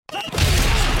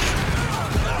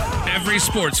Every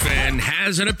sports fan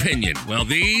has an opinion. Well,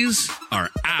 these are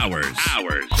ours.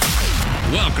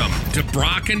 Welcome to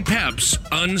Brock and Pep's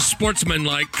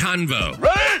Unsportsmanlike Convo.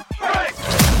 Right.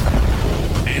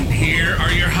 And here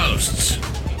are your hosts,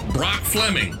 Brock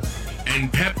Fleming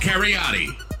and Pep Cariotti.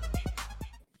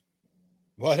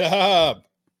 What up,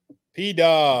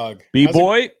 P-Dog?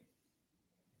 B-Boy?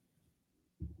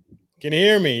 Can you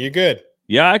hear me? You good?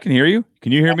 Yeah, I can hear you.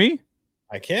 Can you hear me?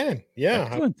 I can,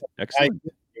 yeah. Excellent.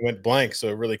 It went blank, so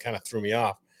it really kind of threw me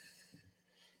off.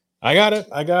 I got it.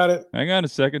 Hang on a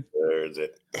second. Where is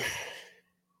it?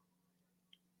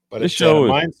 But This it's, show is-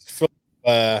 mine's full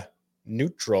of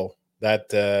neutral,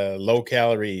 that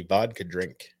low-calorie vodka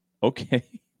drink. Okay.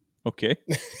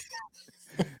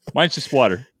 Mine's just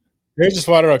water. Here's just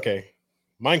water, okay.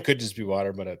 Mine could just be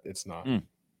water, but it's not.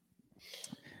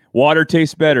 Water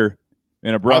tastes better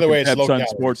in a Brock way, and it's Pep's low-calorie.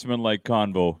 Unsportsmanlike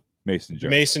Convo mason jar.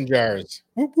 Mason jars.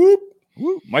 Whoop, whoop.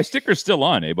 Woo. My sticker's still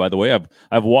on, by the way.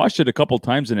 I've washed it a couple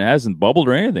times and it hasn't bubbled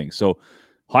or anything. So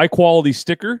high quality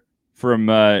sticker from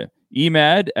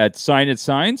EMAD at Sign It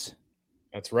Signs.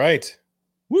 That's right.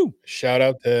 Woo. Shout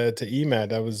out to EMAD.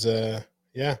 That was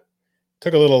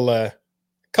took a little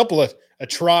couple of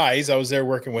tries. I was there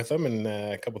working with them, and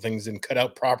a couple things didn't cut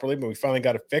out properly, but we finally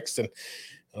got it fixed, and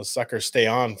those suckers stay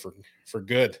on for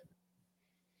good.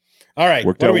 All right,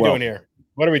 Worked what are out we well. doing here?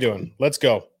 What are we doing? Let's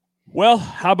go. Well,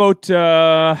 how about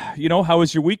how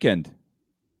was your weekend?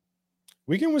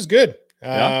 Weekend was good.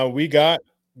 Yeah. We got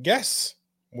guests.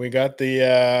 We got the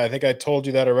I think I told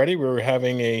you that already. We were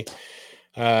having a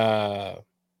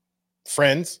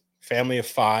family of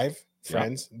 5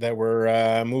 friends that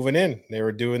were moving in. They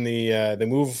were doing the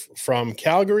move from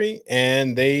Calgary,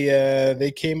 and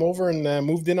they came over and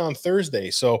moved in on Thursday.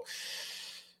 So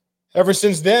ever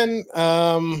since then,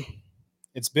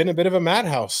 it's been a bit of a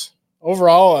madhouse.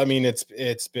 Overall, I mean,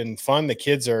 it's been fun. The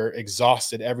kids are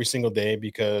exhausted every single day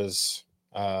because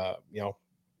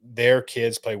their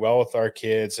kids play well with our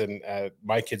kids, and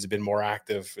my kids have been more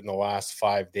active in the last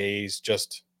 5 days,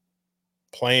 just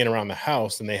playing around the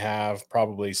house than they have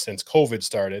probably since COVID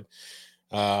started.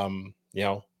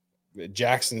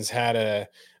 Jackson's had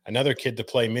another kid to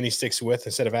play mini sticks with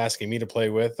instead of asking me to play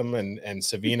with them, and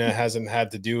Savina hasn't had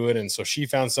to do it, and so she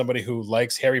found somebody who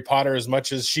likes Harry Potter as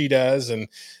much as she does, and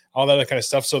all that other kind of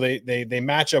stuff. So they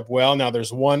match up well. Now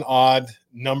there's one odd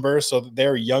number, so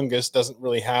their youngest doesn't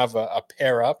really have a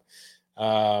pair up,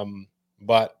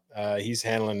 but he's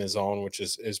handling his own, which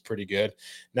is pretty good.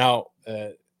 Now,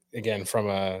 again, from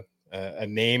a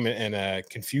name and a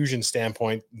confusion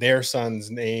standpoint, their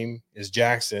son's name is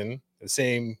Jackson, the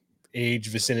same age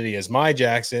vicinity as my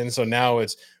Jackson. So now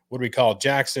it's, what do we call it?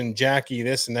 Jackson, Jackie,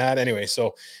 this and that. Anyway,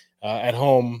 so at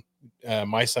home,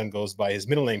 my son goes by his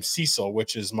middle name, Cecil,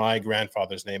 which is my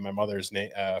grandfather's name, my mother's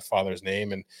father's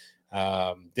name, and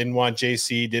didn't want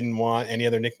JC, didn't want any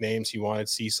other nicknames. He wanted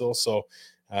Cecil. So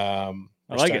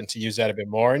we're starting to use that a bit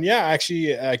more. And yeah,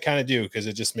 actually, I kind of do, because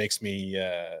it just makes me,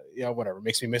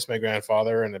 makes me miss my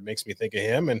grandfather, and it makes me think of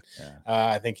him. And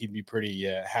I think he'd be pretty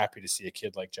happy to see a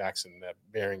kid like Jackson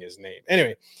bearing his name.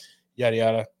 Anyway, yada,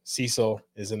 yada. Cecil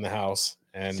is in the house.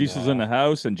 And Cecil's in the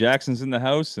house, and Jackson's in the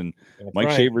house, and Mike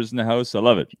right. Shaver's in the house. I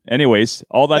love it. Anyways,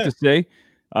 all that to say,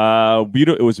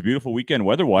 it was a beautiful weekend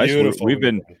weather-wise.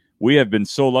 We have been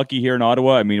so lucky here in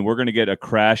Ottawa. I mean, we're going to get a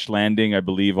crash landing, I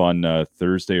believe, on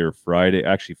Thursday or Friday.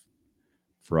 Actually,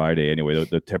 Friday. Anyway,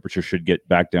 the temperature should get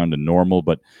back down to normal.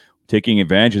 But taking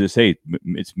advantage of this, hey,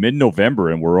 it's mid-November,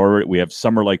 and we have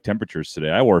summer-like temperatures today.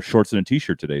 I wore shorts and a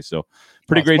T-shirt today, so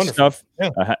pretty great wonderful stuff.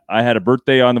 Yeah. I had a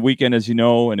birthday on the weekend, as you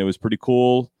know, and it was pretty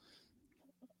cool.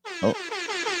 I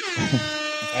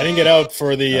didn't get out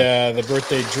for the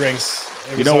birthday drinks.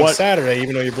 It was on Saturday,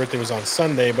 even though your birthday was on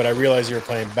Sunday, but I realized you were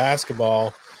playing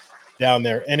basketball down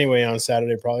there anyway on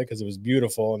Saturday, probably because it was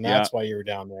beautiful, and that's why you were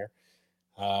down there.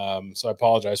 So I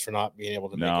apologize for not being able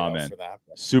to make it out for that.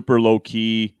 But. Super low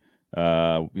key.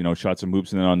 Shot some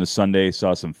hoops, and then on the Sunday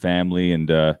saw some family, and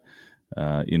it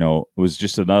was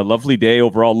just a lovely day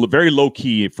overall. Very low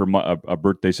key for a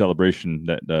birthday celebration.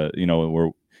 That where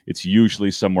it's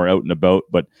usually somewhere out and about,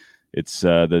 but it's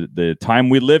the time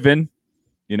we live in.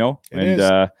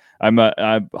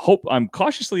 I'm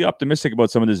cautiously optimistic about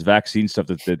some of this vaccine stuff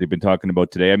that they've been talking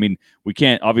about today. I mean, we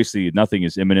can't, obviously nothing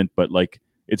is imminent, but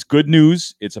it's good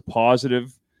news. It's a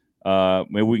positive.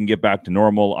 Maybe we can get back to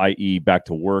normal, i.e. back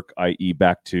to work, i.e.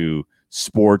 back to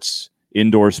sports,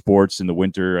 indoor sports in the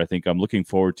winter. I think I'm looking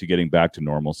forward to getting back to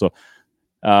normal. So,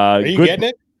 are you getting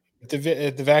it?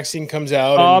 If the vaccine comes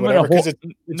out, because it's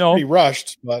pretty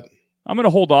rushed, but I'm going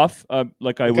to hold off,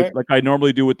 like I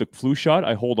normally do with the flu shot.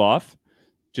 I hold off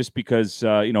just because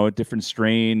a different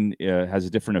strain has a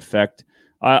different effect.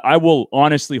 I will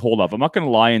honestly hold off. I'm not going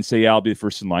to lie and say, yeah, I'll be the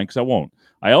first in line, because I won't.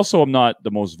 I also am not the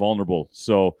most vulnerable.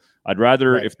 So I'd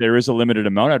rather, if there is a limited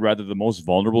amount, I'd rather the most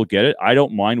vulnerable get it. I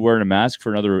don't mind wearing a mask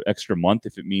for another extra month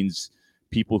if it means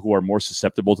people who are more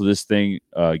susceptible to this thing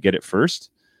get it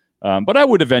first. But I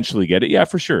would eventually get it. Yeah,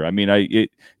 for sure. I mean,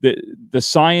 the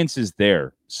science is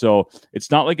there. So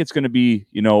it's not like it's going to be,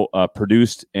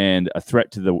 produced and a threat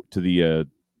to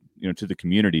the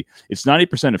community. It's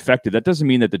 90% effective. That doesn't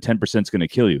mean that the 10% is going to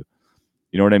kill you.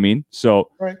 You know what I mean?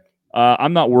 So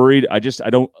I'm not worried. I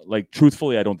don't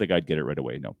truthfully, I don't think I'd get it right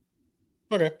away. No.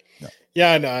 Okay. No.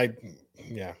 Yeah. No,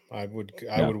 I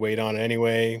would wait on it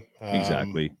anyway.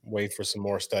 Exactly. Wait for some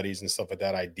more studies and stuff like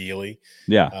that, ideally.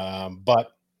 Yeah.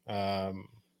 But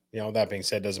that being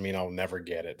said, doesn't mean I'll never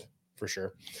get it, for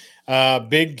sure.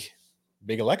 Big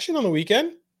election on the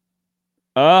weekend.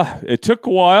 It took a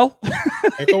while.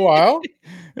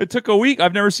 It took a week.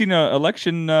 I've never seen an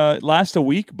election last a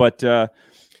week, but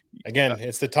again,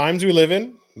 it's the times we live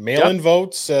in. Mail-in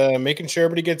votes, making sure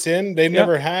everybody gets in. They've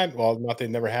never had, but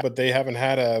they haven't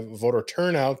had a voter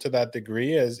turnout to that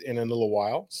degree as in a little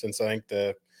while, since I think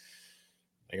it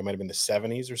might have been the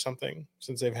 70s or something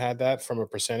since they've had that from a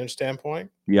percentage standpoint.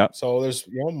 Yeah. So there's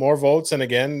more votes, and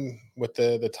again, with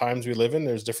the times we live in,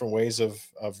 there's different ways of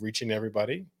reaching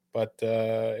everybody. But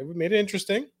it made it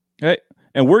interesting. Hey,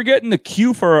 and we're getting the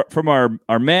cue from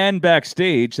our man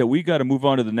backstage that we got to move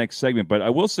on to the next segment. But I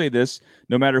will say this: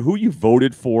 no matter who you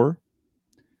voted for,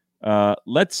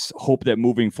 let's hope that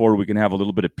moving forward we can have a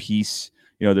little bit of peace.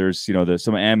 There's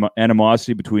some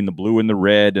animosity between the blue and the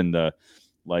red, and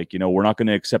we're not going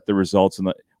to accept the results.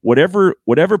 And whatever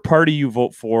party you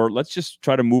vote for, let's just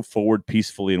try to move forward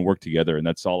peacefully and work together. And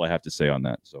that's all I have to say on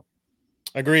that. So,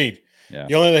 agreed. Yeah.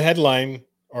 The only other headline,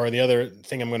 or the other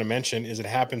thing I'm going to mention, is it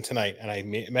happened tonight. And I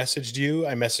messaged you.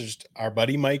 I messaged our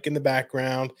buddy Mike in the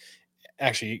background.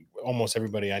 Actually, almost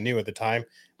everybody I knew at the time.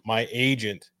 My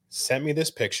agent sent me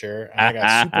this picture, and I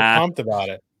got super pumped about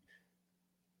it.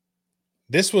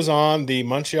 This was on the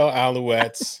Montreal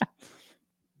Alouettes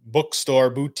bookstore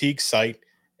boutique site.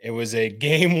 It was a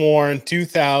game-worn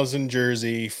 2000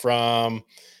 jersey from,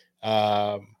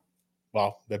 the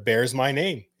Bears My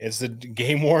Name. It's the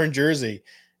game-worn jersey.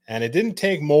 And it didn't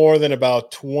take more than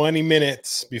about 20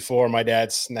 minutes before my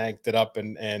dad snagged it up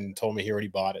and told me he already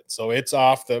bought it. So it's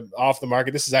off the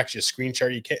market. This is actually a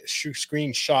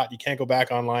screenshot. You can't go back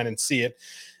online and see it.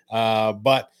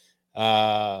 Whatever.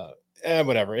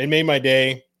 It made my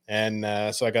day.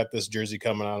 And so I got this jersey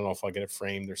coming. I don't know if I'll get it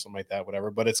framed or something like that,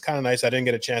 whatever. But it's kind of nice. I didn't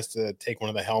get a chance to take one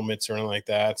of the helmets or anything like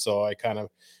that. So I kind of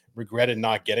regretted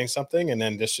not getting something, and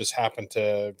then this just happened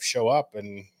to show up,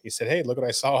 and he said, "Hey, look what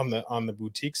I saw on the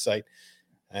boutique site,"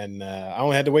 and I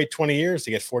only had to wait 20 years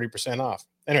to get 40% off.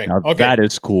 Anyway, okay, that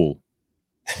is cool.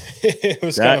 It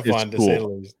was kind of fun, to say the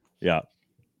least. Yeah.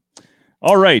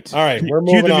 All right, we're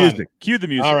moving on. Cue the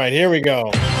music. All right, here we go.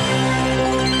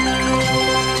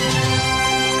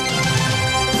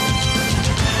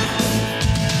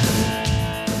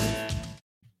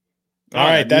 All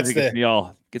right, that's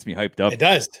gets me hyped up. It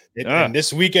does. And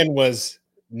this weekend was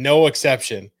no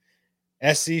exception.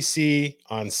 SEC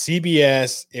on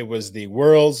CBS. It was the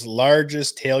world's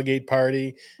largest tailgate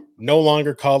party, no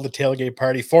longer called the tailgate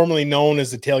party, formerly known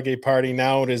as the tailgate party.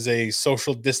 Now it is a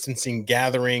social distancing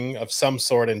gathering of some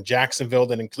sort in Jacksonville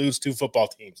that includes 2 football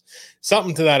teams,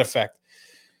 something to that effect.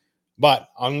 But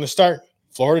I'm going to start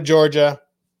Florida, Georgia.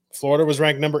 Florida was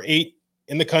ranked number 8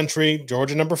 in the country.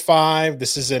 Georgia, number 5.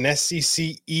 This is an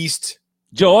SEC East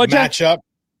Georgia matchup.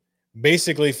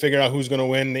 Basically figure out who's going to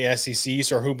win the SEC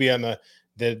East, or who'll be on the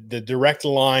direct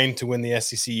line to win the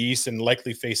SEC East and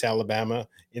likely face Alabama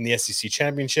in the SEC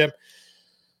championship.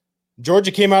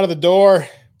 Georgia came out of the door,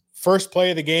 first play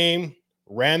of the game,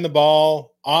 ran the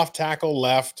ball, off tackle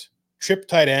left, tripped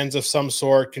tight ends of some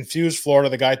sort, confused Florida.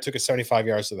 The guy took it 75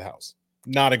 yards to the house.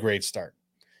 Not a great start.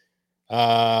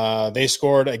 They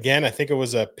scored again. I think it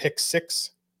was a pick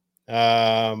 6.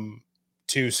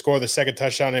 To score the second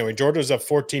touchdown. Anyway, Georgia was up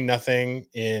 14-0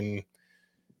 in,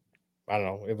 I don't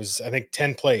know, it was, I think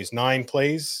 9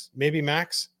 plays, maybe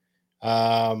max.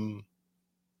 14-0.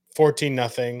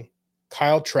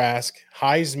 Kyle Trask,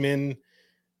 Heisman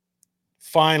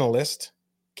finalist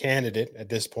candidate at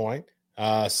this point.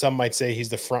 Some might say he's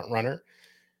the front runner.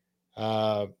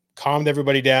 Calmed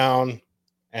everybody down,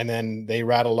 and then they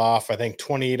rattled off, I think,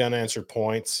 28 unanswered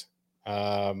points.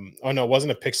 It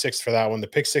wasn't a pick 6 for that one. The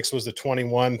pick 6 was the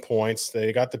 21 points.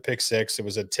 They got the pick 6. It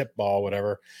was a tip ball,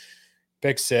 whatever.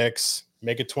 Pick 6.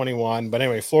 make it 21. But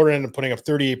anyway, Florida ended up putting up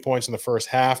 38 points in the first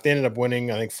half. They ended up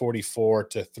winning, I think,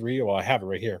 44-3. Well, I have it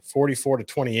right here,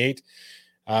 44-28.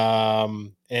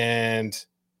 And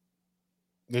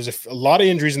there's a lot of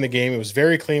injuries in the game. It was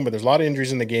very clean, but there's a lot of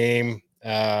injuries in the game.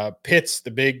 Pitts,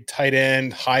 the big tight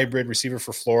end hybrid receiver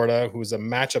for Florida, who was a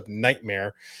matchup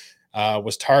nightmare,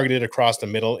 was targeted across the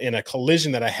middle in a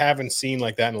collision that I haven't seen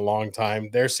like that in a long time.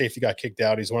 Their safety got kicked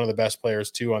out. He's one of the best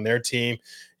players, too, on their team.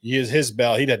 He is his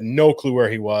bell. He had no clue where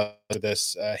he was with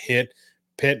this hit.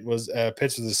 Pitts was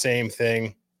the same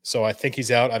thing. So I think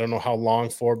he's out. I don't know how long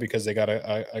for because they got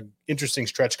a interesting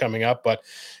stretch coming up. But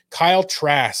Kyle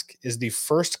Trask is the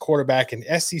first quarterback in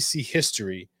SEC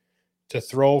history to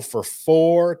throw for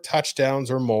 4 touchdowns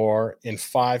or more in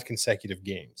 5 consecutive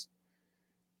games.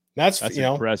 That's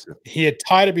impressive. He had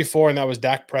tied it before, and that was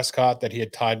Dak Prescott that he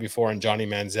had tied before, and Johnny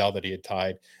Manziel that he had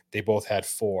tied. They both had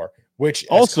 4, which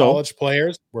as college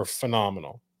players were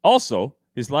phenomenal. Also,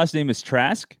 his last name is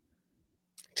Trask.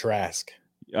 Trask.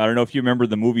 I don't know if you remember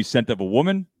the movie Scent of a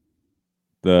Woman.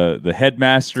 The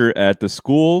headmaster at the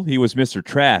school, he was Mr.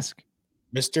 Trask.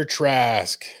 Mr.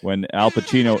 Trask. When Al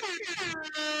Pacino.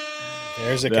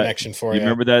 There's a connection for you. You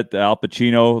remember that Al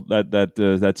Pacino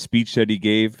that speech that he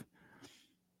gave?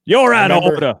 You're out of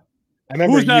order. I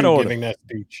remember you giving that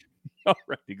speech. All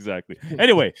right, exactly.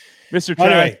 Anyway, Mr. Trask.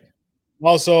 Anyway,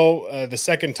 also, the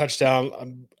second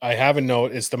touchdown, I have a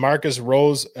note. It's the Marcus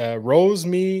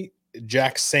Roseme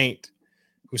Jack Saint,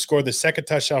 who scored the second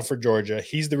touchdown for Georgia.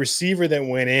 He's the receiver that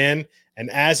went in, and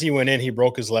as he went in, he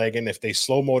broke his leg. And if they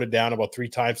slow-moed it down about 3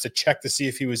 times to check to see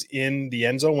if he was in the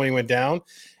end zone when he went down,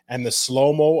 and the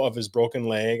slow-mo of his broken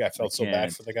leg, I felt so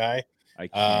bad for the guy. I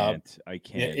can't.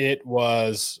 It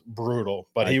was brutal,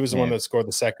 but he was the one that scored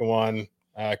the second one.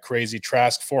 Crazy.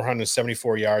 Trask,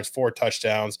 474 yards, 4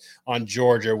 touchdowns on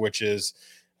Georgia, which is,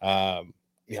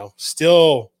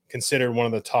 still considered one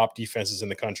of the top defenses in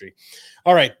the country.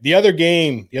 All right, the other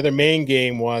main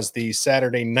game was the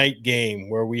Saturday night game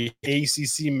where we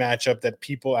ACC matchup that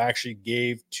people actually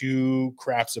gave 2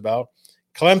 craps about.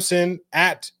 Clemson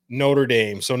at Notre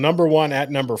Dame. So number 1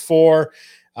 at number 4.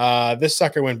 This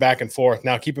sucker went back and forth.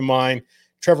 Now, keep in mind,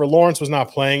 Trevor Lawrence was not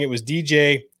playing. It was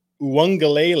DJ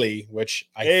Uiagalelei, which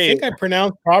I think I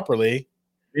pronounced properly.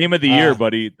 Name of the year,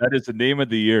 buddy. That is the name of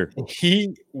the year.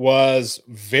 He was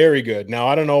very good. Now,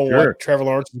 I don't know what Trevor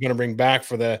Lawrence is going to bring back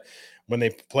for when they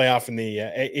play off in the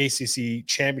ACC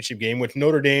championship game, which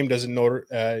Notre Dame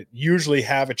doesn't usually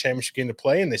have a championship game to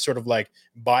play, and they sort of like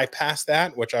bypass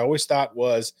that, which I always thought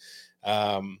was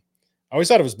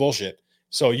bullshit.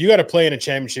 So you got to play in a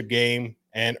championship game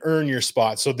and earn your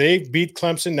spot. So they beat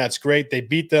Clemson. That's great. They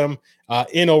beat them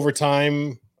in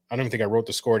overtime. I don't even think I wrote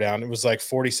the score down. It was like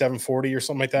 47-40 or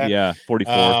something like that. Yeah,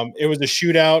 44. It was a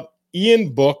shootout. Ian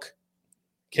Book.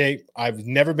 Okay, I've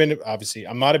never been – obviously,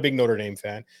 I'm not a big Notre Dame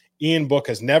fan. Ian Book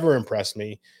has never impressed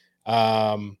me.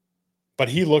 But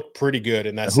he looked pretty good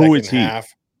in that second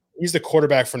half. He's the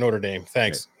quarterback for Notre Dame.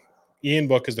 Thanks. Okay. Ian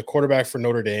Book is the quarterback for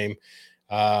Notre Dame.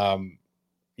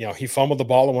 He fumbled the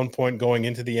ball at one point going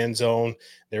into the end zone.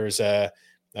 There was the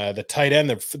tight end,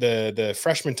 the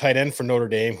freshman tight end for Notre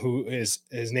Dame, his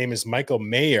name is Michael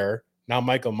Mayer, not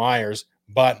Michael Myers,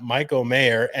 but Michael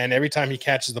Mayer. And every time he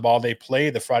catches the ball, they play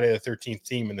the Friday the 13th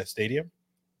theme in the stadium.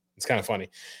 It's kind of funny.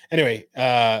 Anyway,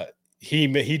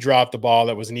 he dropped the ball.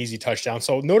 That was an easy touchdown.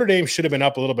 So Notre Dame should have been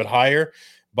up a little bit higher,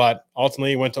 but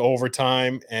ultimately went to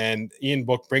overtime, and Ian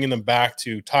Book bringing them back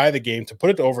to tie the game, to put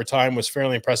it to overtime, was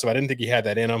fairly impressive. I didn't think he had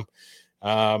that in him.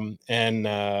 Notre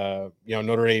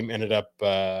Dame ended up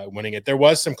winning it. There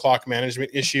was some clock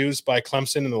management issues by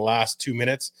Clemson in the last 2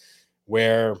 minutes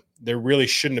where there really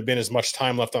shouldn't have been as much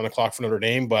time left on the clock for Notre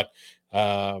Dame, but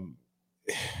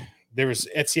there was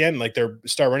Etienne, like their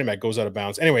star running back, goes out of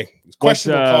bounds. Anyway,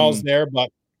 questionable calls there, but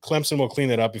Clemson will clean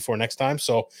that up before next time.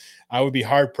 So I would be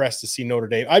hard-pressed to see Notre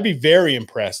Dame. I'd be very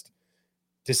impressed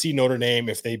to see Notre Dame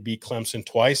if they beat Clemson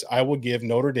twice. I will give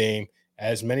Notre Dame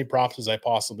as many props as I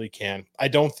possibly can. I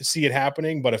don't see it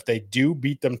happening, but if they do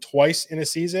beat them twice in a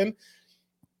season,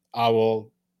 I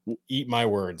will eat my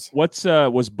words.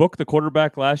 Was Book the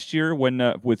quarterback last year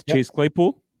with Chase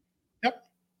Claypool? Yep.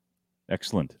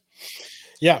 Excellent.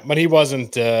 Yeah, but he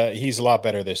wasn't. He's a lot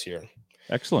better this year.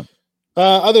 Excellent.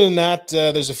 Other than that,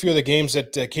 there's a few of the games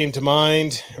that came to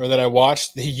mind or that I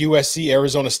watched. The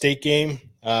USC-Arizona State game,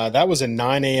 that was a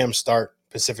 9 a.m. start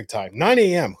Pacific time. 9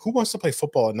 a.m. Who wants to play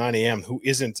football at 9 a.m. who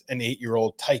isn't an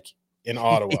 8-year-old tyke in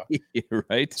Ottawa?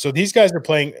 Right. So these guys are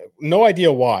playing, no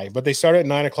idea why, but they started at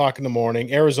 9 o'clock in the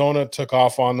morning. Arizona took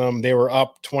off on them. They were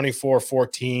up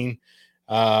 24-14.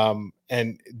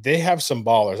 And they have some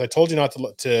ballers. I told you not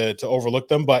to overlook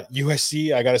them, but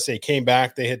USC, I got to say, came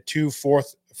back. They had 2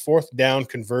 fourth down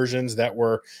conversions that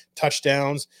were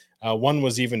touchdowns. One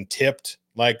was even tipped.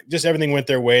 Like, just everything went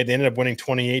their way. They ended up winning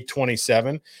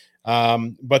 28-27.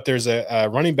 But there's a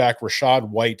running back, Rashad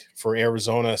White, for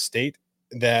Arizona State,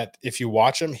 that if you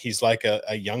watch him, he's like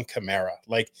a young Kamara.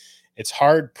 Like, it's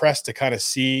hard pressed to kind of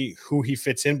see who he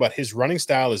fits in, but his running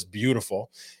style is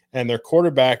beautiful. And their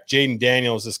quarterback, Jaden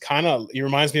Daniels, is he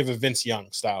reminds me of a Vince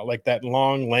Young style, like that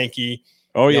long, lanky,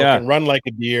 can run like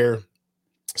a deer.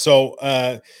 So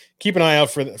keep an eye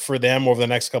out for them over the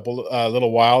next couple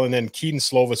little while. And then Keaton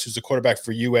Slovis, who's the quarterback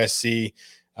for USC,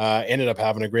 ended up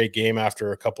having a great game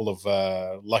after a couple of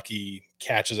lucky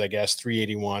catches, I guess,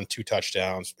 381, 2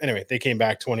 touchdowns. Anyway, they came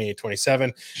back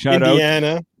 28-27.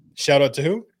 Indiana, shout out to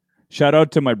who? Shout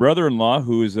out to my brother-in-law,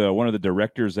 who is one of the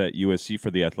directors at USC for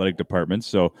the athletic department.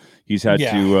 So he's had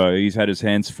he's had his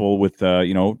hands full with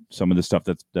some of the stuff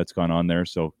that's gone on there.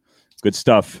 So good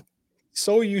stuff.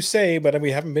 So you say, but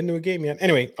we haven't been to a game yet.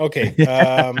 Anyway, okay.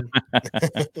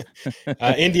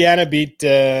 Indiana beat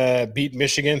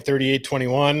Michigan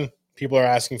 38-21. People are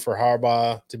asking for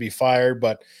Harbaugh to be fired,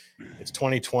 but it's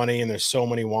 2020, and there's so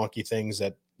many wonky things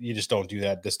that you just don't do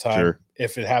that this time. Sure.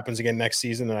 If it happens again next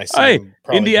season, then I see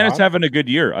Indiana's having a good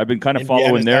year. I've been kind of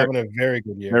following there. Having a very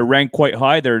good year. They're ranked quite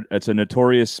high. It's a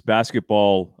notorious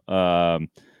basketball.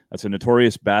 That's a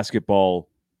notorious basketball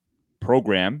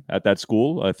program at that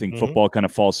school. I think football kind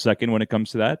of falls second when it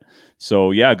comes to that. So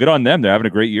yeah, good on them. They're having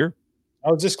a great year.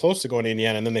 I was this close to going to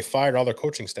Indiana, and then they fired all their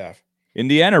coaching staff.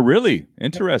 Indiana, really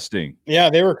interesting.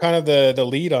 Yeah, they were kind of the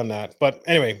lead on that. But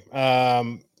anyway,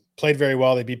 played very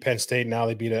well. They beat Penn State. Now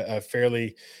they beat a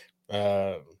fairly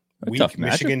weak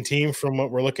Michigan team from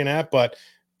what we're looking at. But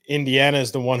Indiana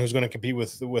is the one who's going to compete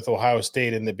with Ohio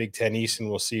State in the Big Ten East, and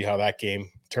we'll see how that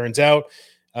game turns out.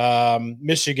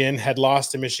 Michigan had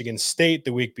lost to Michigan State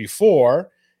the week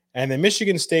before, and then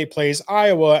Michigan State plays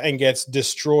Iowa and gets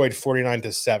destroyed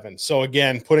 49-7. So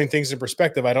again, putting things in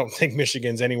perspective, I don't think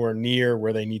Michigan's anywhere near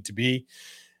where they need to be.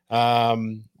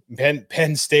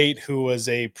 Penn State, who was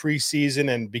a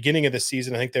preseason and beginning of the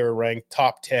season, I think they were ranked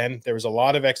top 10. There was a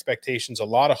lot of expectations, a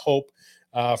lot of hope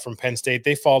from Penn State.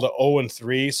 They fall to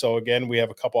 0-3. So again, we have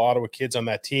a couple Ottawa kids on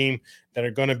that team that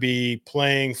are going to be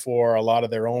playing for a lot of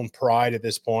their own pride at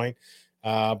this point.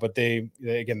 But they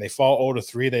fall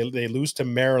 0-3. They lose to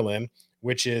Maryland,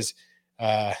 which is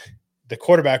the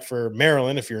quarterback for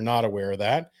Maryland, if you're not aware of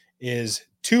that, is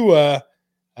Tua.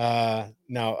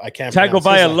 Now I can't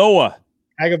Tagovailoa.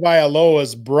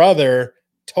 Tagovailoa's brother,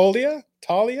 Talia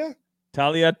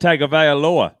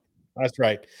Tagovailoa. That's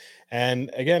right. And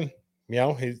again,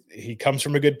 he comes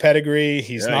from a good pedigree.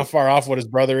 He's not far off what his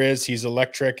brother is. He's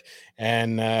electric.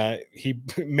 And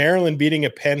Maryland beating a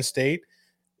Penn State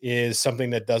is something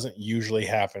that doesn't usually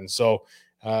happen. So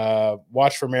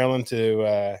watch for Maryland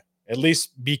to at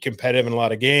least be competitive in a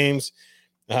lot of games.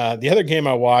 The other game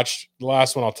I watched, the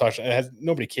last one I'll touch,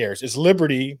 nobody cares. It's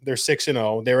Liberty. They're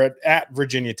 6-0. They're at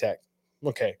Virginia Tech.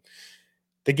 Okay.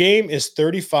 The game is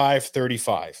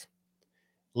 35-35.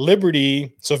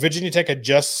 Liberty, so Virginia Tech had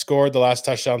just scored the last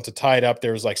touchdown to tie it up.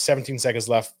 There was like 17 seconds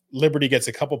left. Liberty gets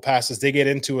a couple passes. They get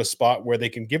into a spot where they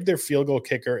can give their field goal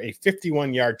kicker a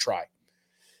 51-yard try.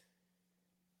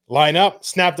 Line up,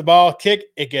 snap the ball, kick.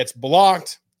 It gets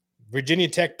blocked. Virginia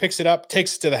Tech picks it up,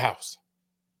 takes it to the house.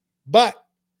 But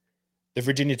the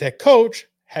Virginia Tech coach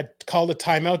had called a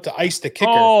timeout to ice the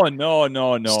kicker. Oh, no.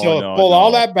 Pull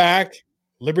all that back.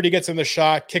 Liberty gets in the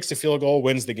shot, kicks the field goal,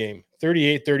 wins the game.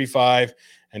 38-35,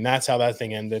 and that's how that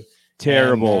thing ended.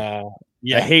 Terrible. And,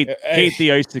 I hate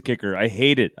the ice the kicker. I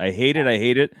hate it.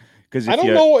 Because I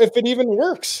don't know if it even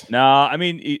works. Nah, I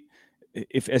mean,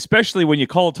 especially when you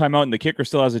call a timeout and the kicker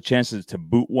still has a chance to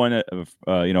boot one, as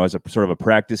a sort of a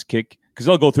practice kick, because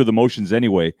they'll go through the motions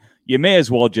anyway. You may as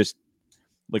well just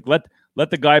let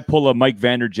the guy pull a Mike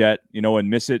Vanderjagt, and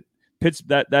miss it. Pitts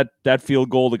that field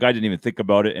goal. The guy didn't even think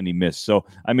about it and he missed. So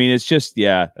I mean, it's just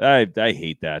I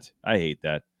hate that.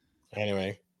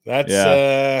 Anyway, that's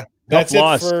it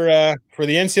for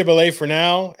the NCAA for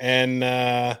now. And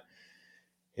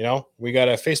we got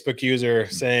a Facebook user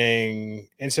saying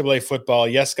NCAA football,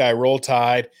 yes, guy, roll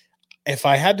Tide. If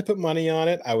I had to put money on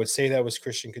it, I would say that was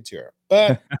Christian Couture,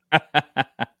 but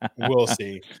we'll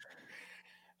see.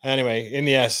 Anyway,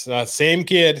 same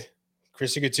kid,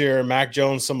 Christian Couture, Mac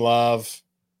Jones, some love.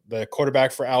 The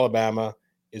quarterback for Alabama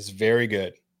is very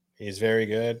good. He's very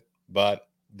good, but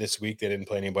this week they didn't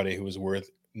play anybody who was worth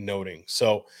noting.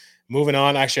 So moving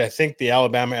on, actually, I think the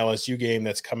Alabama-LSU game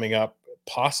that's coming up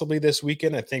possibly this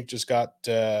weekend. I think just got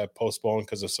postponed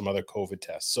because of some other COVID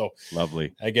tests. So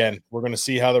lovely. Again, we're going to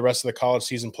see how the rest of the college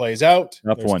season plays out.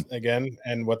 Tough one again,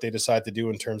 and what they decide to do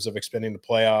in terms of expanding the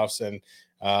playoffs and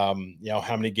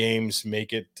how many games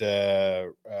make it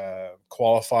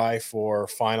qualify for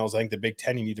finals. I think the Big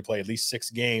Ten, you need to play at least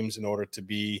 6 games in order to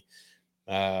be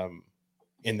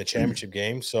in the championship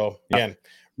game. So again,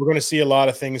 we're going to see a lot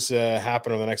of things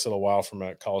happen over the next little while from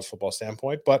a college football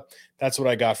standpoint, but that's what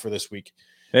I got for this week.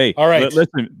 Hey, all right.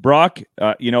 Listen, Brock,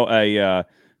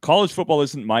 college football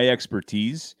isn't my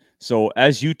expertise. So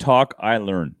as you talk, I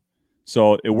learn.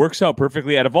 So it works out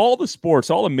perfectly. Out of all the sports,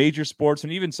 all the major sports,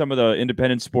 and even some of the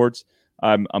independent sports,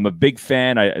 I'm a big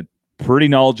fan. I'm pretty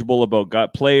knowledgeable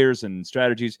about players and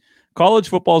strategies. College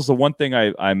football is the one thing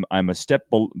I'm a step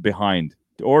behind,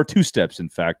 or 2 steps, in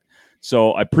fact.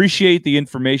 So I appreciate the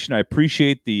information. I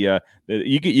appreciate the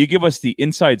you give us the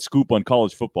inside scoop on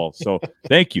college football. So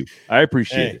thank you. I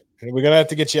appreciate it. We're gonna have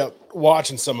to get you out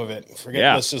watching some of it.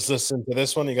 Let's just listen to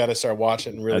this one. You got to start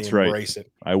watching and really embrace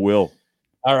it. I will.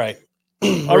 All right.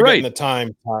 We're getting the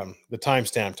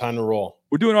timestamp. Time to roll.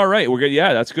 We're doing all right.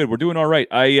 That's good. We're doing all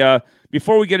right.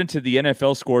 Before we get into the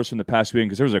NFL scores from the past weekend,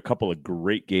 because there was a couple of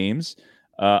great games,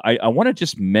 I want to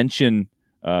just mention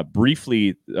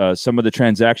briefly some of the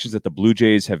transactions that the Blue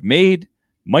Jays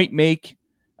might make.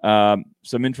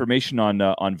 Some information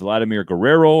on Vladimir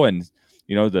Guerrero and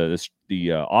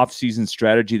the off-season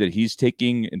strategy that he's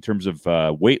taking in terms of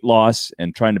weight loss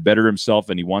and trying to better himself,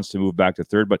 and he wants to move back to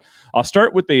third. But I'll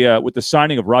start with the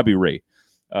signing of Robbie Ray.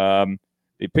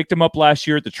 They picked him up last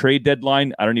year at the trade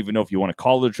deadline. I don't even know if you want to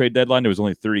call it a trade deadline. There was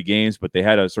only 30 games, but they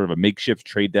had a sort of a makeshift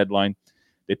trade deadline.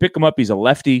 They pick him up. He's a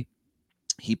lefty.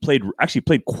 He played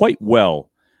quite well.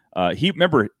 If you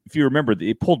remember,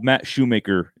 they pulled Matt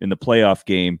Shoemaker in the playoff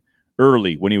game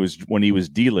early when he was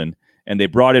dealing, and they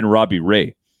brought in Robbie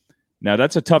Ray. Now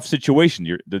that's a tough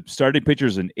situation. The starting pitcher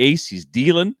is an ace; he's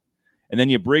dealing, and then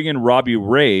you bring in Robbie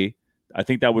Ray. I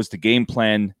think that was the game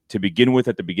plan to begin with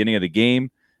at the beginning of the game.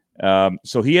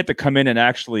 So he had to come in and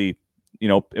actually,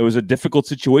 it was a difficult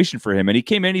situation for him, and he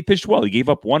came in. He pitched well. He gave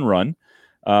up 1 run,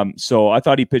 so I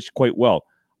thought he pitched quite well.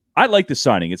 I like the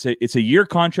signing. It's a year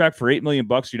contract for $8 million.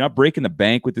 You're not breaking the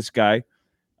bank with this guy.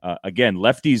 Again,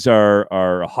 lefties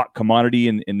are a hot commodity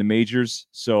in the majors.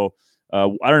 So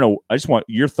I don't know. I just want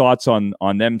your thoughts on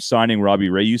them signing Robbie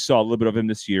Ray. You saw a little bit of him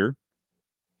this year.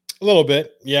 A little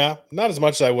bit, yeah. Not as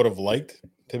much as I would have liked,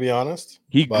 to be honest.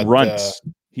 Grunts.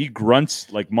 He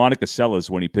grunts like Monica Seles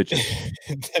when he pitches.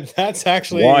 That's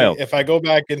actually wild. If I go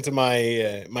back into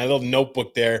my my little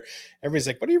notebook there, everybody's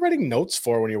like, "What are you writing notes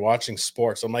for when you're watching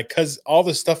sports?" I'm like, "Because all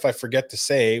the stuff I forget to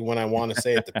say when I want to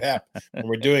say it to Pep when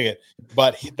we're doing it."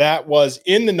 But that was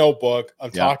in the notebook.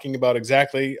 I'm talking about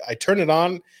exactly. I turned it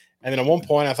on, and then at one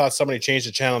point I thought somebody changed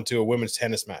the channel to a women's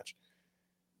tennis match.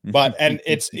 And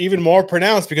it's even more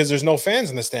pronounced because there's no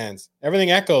fans in the stands. Everything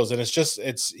echoes, and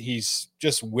he's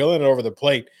just willing it over the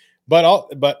plate. But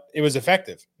it was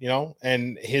effective,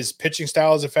 and his pitching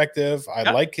style is effective. I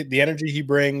like the energy he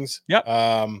brings.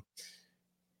 Again,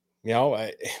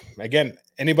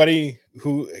 anybody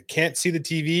who can't see the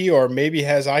TV or maybe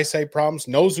has eyesight problems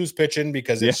knows who's pitching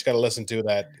because they just got to listen to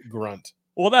that grunt.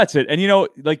 Well, that's it. And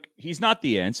he's not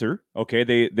the answer. Okay,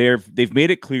 they've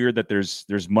made it clear that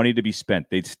there's money to be spent.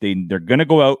 They're going to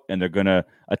go out and they're going to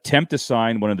attempt to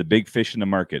sign one of the big fish in the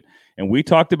market. And we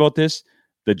talked about this.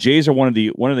 The Jays are one of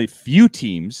the few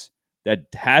teams that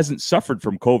hasn't suffered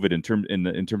from COVID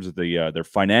in terms of their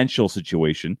financial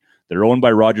situation. They're owned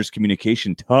by Rogers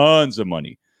Communication, tons of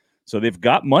money, so they've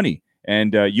got money.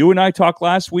 And you and I talked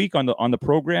last week on the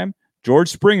program. George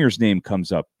Springer's name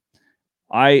comes up.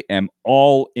 I am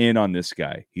all in on this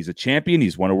guy. He's a champion.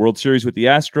 He's won a World Series with the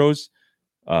Astros.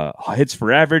 Hits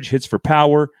for average, hits for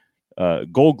power.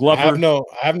 Gold Glover. I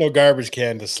have no garbage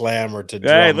can to slam or to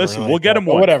drum. Hey, listen, we'll get him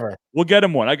one. Whatever. We'll get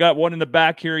him one. I got one in the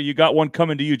back here. You got one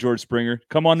coming to you, George Springer.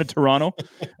 Come on to Toronto.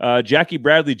 Jackie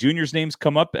Bradley Jr.'s name's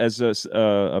come up as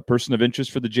a person of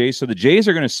interest for the Jays. So the Jays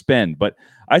are going to spend, but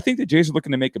I think the Jays are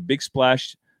looking to make a big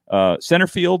splash. Center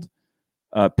field.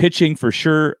 Pitching for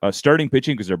sure, starting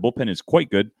pitching because their bullpen is quite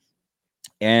good.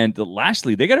 And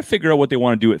lastly, they got to figure out what they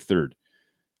want to do at third.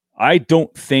 I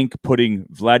don't think putting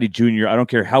Vladdy Jr., I don't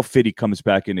care how fit he comes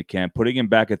back into camp, putting him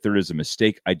back at third is a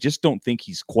mistake. I just don't think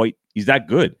he's that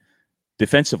good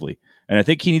defensively. And I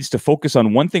think he needs to focus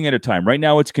on one thing at a time. Right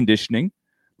now it's conditioning.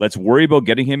 Let's worry about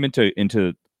getting him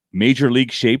into major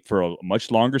league shape for a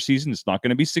much longer season. It's not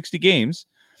going to be 60 games.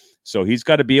 So he's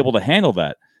got to be able to handle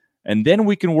that. And then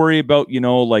we can worry about,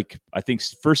 I think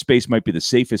first base might be the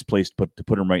safest place to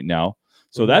put him right now.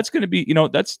 So that's going to be,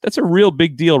 that's a real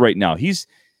big deal right now. He's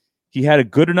he had a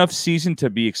good enough season to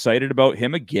be excited about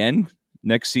him again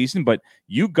next season, but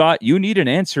you need an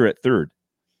answer at third.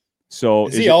 So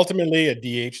is he ultimately a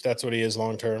DH? That's what he is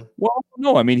long term. Well,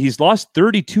 no, I mean, he's lost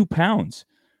 32 pounds.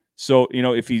 So,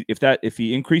 if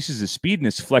he increases his speed and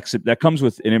his that comes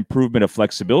with an improvement of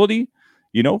flexibility,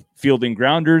 fielding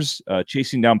grounders,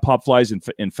 chasing down pop flies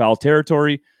in foul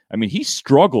territory. I mean, he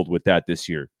struggled with that this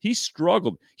year. He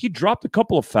struggled. He dropped a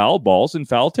couple of foul balls in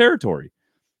foul territory.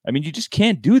 I mean, you just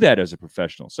can't do that as a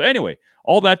professional. So anyway,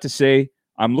 all that to say,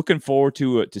 I'm looking forward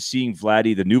to seeing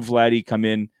Vladdy, the new Vladdy, come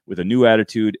in with a new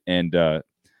attitude and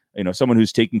someone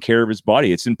who's taking care of his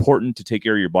body. It's important to take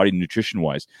care of your body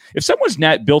nutrition-wise. If someone's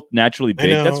built naturally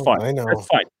big, that's fine. I know. That's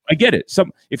fine. I get it.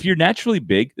 If you're naturally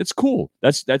big, that's cool.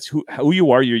 That's who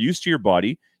you are. You're used to your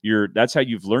body. That's how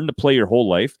you've learned to play your whole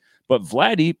life. But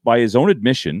Vladdy, by his own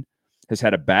admission, has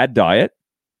had a bad diet.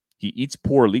 He eats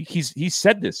poorly. He's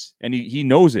said this, and he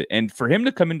knows it. And for him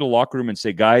to come into the locker room and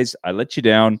say, guys, I let you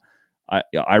down.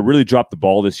 I really dropped the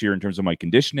ball this year in terms of my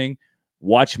conditioning.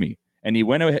 Watch me. And he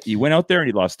went out there and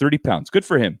he lost 30 pounds. Good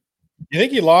for him. You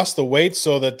think he lost the weight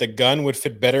so that the gun would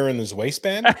fit better in his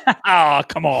waistband?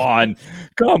 Come on.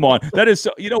 That is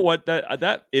so. You know what?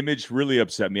 That image really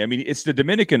upset me. I mean, it's the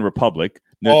Dominican Republic.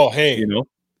 Hey,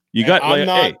 you got.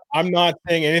 I'm not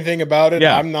saying anything about it.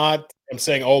 Yeah. I'm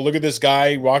saying, look at this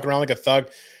guy walking around like a thug.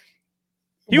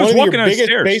 He was walking on biggest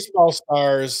stairs. Baseball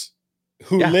stars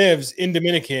who lives in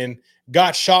Dominican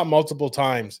got shot multiple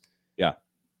times. Yeah.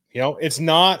 It's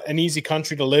not an easy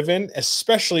country to live in,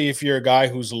 especially if you're a guy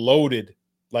who's loaded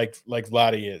like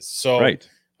Vladdy is. So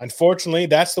unfortunately,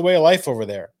 that's the way of life over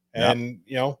there. And,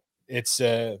 it's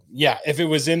if it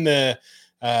was in the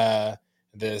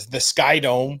Sky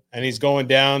Dome and he's going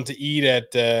down to eat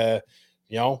at,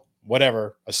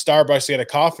 whatever, a Starbucks to get a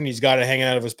coffee and he's got it hanging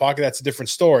out of his pocket, that's a different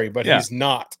story, but he's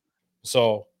not.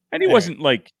 So, and he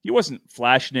wasn't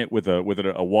flashing it with a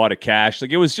wad of cash.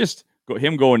 Like, it was just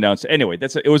him going down. So anyway,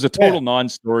 it was a total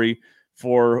non-story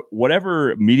for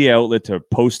whatever media outlet to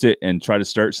post it and try to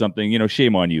start something.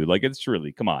 Shame on you. Like, it's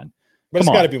really, come on. But it's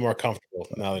got to be more comfortable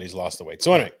now that he's lost the weight.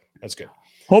 So anyway, that's good.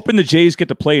 Hoping the Jays get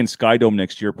to play in Sky Dome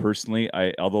next year. Personally,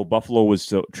 although Buffalo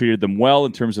treated them well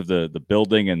in terms of the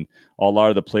building and a lot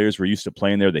of the players were used to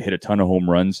playing there. They hit a ton of home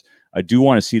runs. I do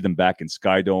want to see them back in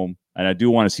Sky Dome, and I do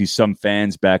want to see some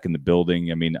fans back in the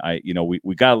building. I mean,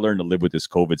 we got to learn to live with this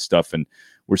COVID stuff, and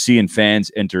we're seeing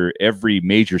fans enter every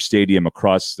major stadium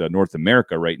across North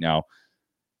America right now.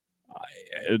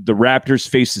 The Raptors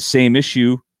face the same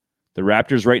issue. The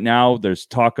Raptors right now, there's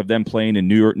talk of them playing in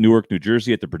Newark, New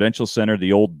Jersey at the Prudential Center,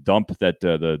 the old dump that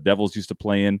the Devils used to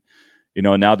play in.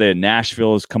 Now that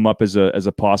Nashville has come up as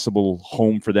a possible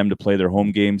home for them to play their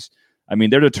home games. I mean,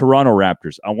 they're the Toronto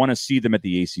Raptors. I want to see them at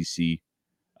the ACC.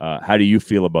 How do you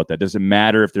feel about that? Does it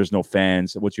matter if there's no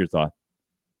fans? What's your thought?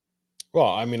 Well,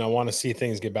 I mean, I want to see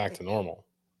things get back to normal.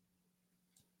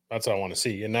 That's what I want to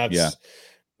see, and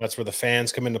that's where the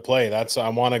fans come into play. I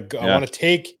want to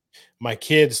take my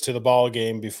kids to the ball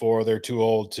game before they're too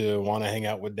old to want to hang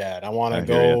out with dad. I want to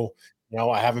go.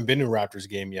 I haven't been to a Raptors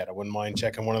game yet. I wouldn't mind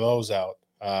checking one of those out.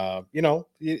 There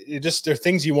are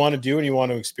things you want to do and you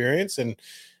want to experience, and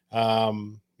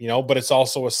but it's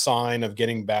also a sign of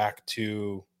getting back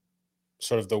to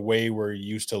sort of the way we're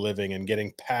used to living and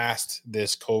getting past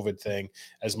this COVID thing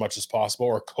as much as possible,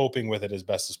 or coping with it as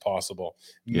best as possible,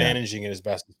 managing it as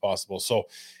best as possible. So,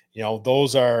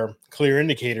 those are clear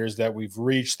indicators that we've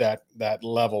reached that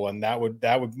level, and that would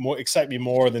more excite me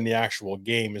more than the actual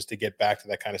game, is to get back to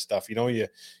that kind of stuff. You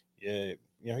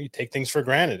take things for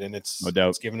granted, and it's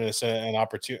given us an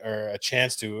opportunity or a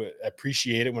chance to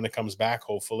appreciate it when it comes back,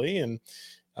 hopefully. And,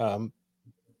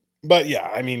 but yeah,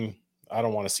 I mean, I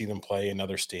don't want to see them play in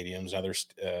other stadiums, other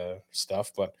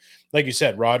stuff. But like you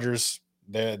said, Rogers,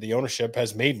 the ownership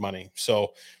has made money,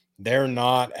 so they're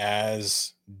not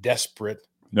as desperate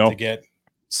to get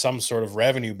some sort of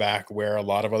revenue back where a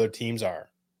lot of other teams are.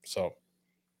 So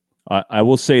I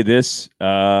will say this,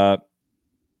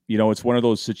 it's one of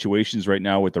those situations right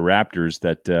now with the Raptors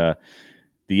that the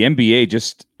NBA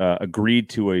just agreed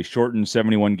to a shortened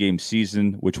 71-game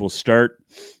season, which will start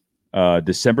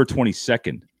December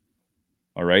 22nd.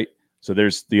 All right. So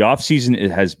there's the offseason.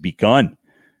 It has begun.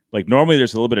 Like, normally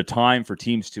there's a little bit of time for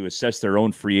teams to assess their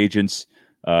own free agents,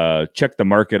 check the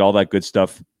market, all that good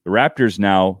stuff. The Raptors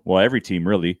now, well, every team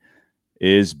really,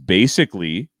 is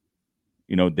basically,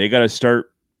 they got to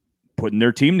start putting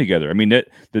their team together. I mean,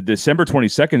 the December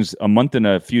 22nd is a month and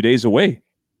a few days away.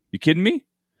 You kidding me?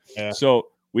 Yeah. So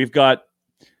we've got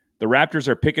the Raptors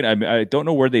are picking. I don't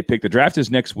know where they pick. The draft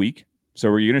is next week. So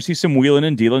you're going to see some wheeling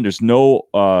and dealing. There's no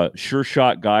sure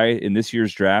shot guy in this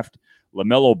year's draft.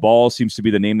 LaMelo Ball seems to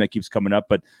be the name that keeps coming up.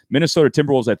 But Minnesota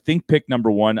Timberwolves, I think, pick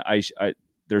number 1.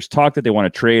 There's talk that they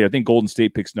want to trade. I think Golden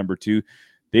State picks number 2.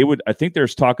 I think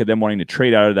there's talk of them wanting to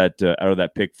trade out of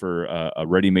that pick for a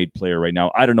ready-made player right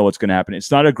now. I don't know what's going to happen.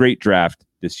 It's not a great draft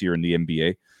this year in the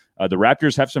NBA. The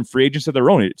Raptors have some free agents of their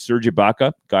own. Serge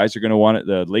Ibaka, guys are going to want it.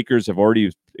 The Lakers have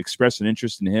already expressed an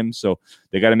interest in him, so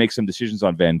they got to make some decisions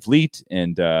on Van Vliet.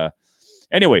 And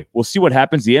anyway, we'll see what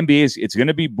happens. The NBA it's going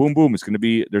to be boom boom. It's going to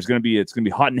be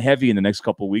hot and heavy in the next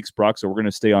couple of weeks, Brock. So we're going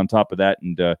to stay on top of that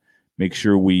and make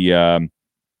sure we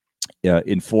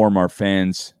inform our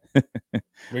fans.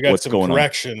 We got some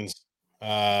corrections.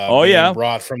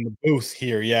 Brought from the booth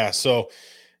here. Yeah, so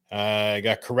I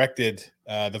got corrected.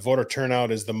 The voter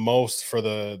turnout is the most for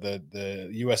the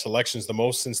U.S. elections, the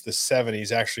most since the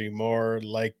 70s, actually more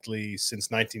likely since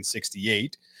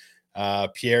 1968.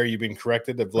 Pierre, you've been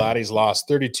corrected that Vladdy's lost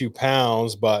 32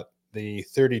 pounds, but the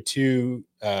 32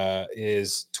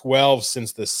 is 12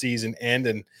 since the season end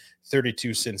and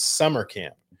 32 since summer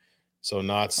camp. So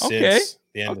not since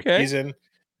the end of the season.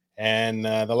 And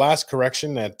the last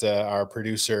correction that our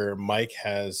producer Mike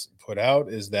has put out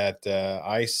is that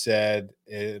I said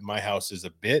my house is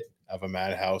a bit of a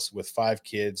madhouse with 5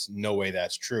 kids. No way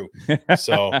that's true.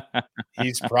 So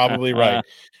he's probably right.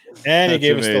 And he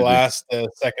gave us the last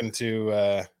second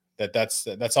to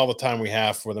that's all the time we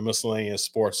have for the miscellaneous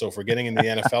sports. So if we're getting into the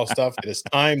NFL stuff, it is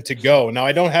time to go. Now,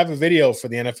 I don't have a video for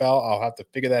the NFL. I'll have to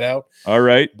figure that out. All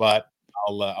right. But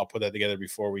I'll put that together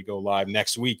before we go live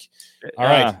next week. All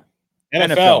right.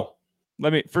 NFL.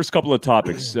 First couple of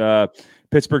topics.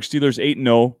 Pittsburgh Steelers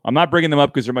 8-0. I'm not bringing them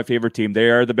up because they're my favorite team. They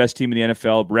are the best team in the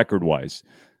NFL record-wise.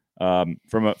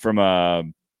 From a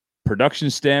production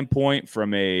standpoint,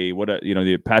 from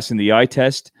the passing the eye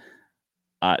test,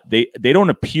 they don't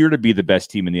appear to be the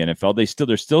best team in the NFL.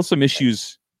 There's still some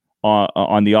issues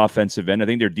on the offensive end. I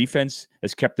think their defense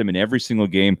has kept them in every single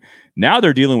game. Now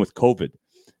they're dealing with COVID.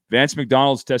 Vance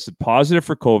McDonald's tested positive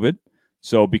for COVID.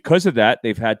 So because of that,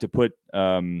 they've had to put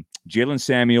Jalen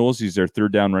Samuels, he's their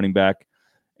third down running back,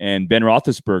 and Ben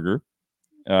Roethlisberger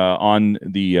on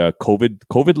the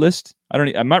COVID list.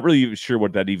 I'm not really sure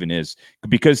what that even is.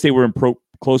 Because they were in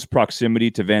close proximity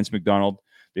to Vance McDonald,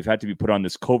 they've had to be put on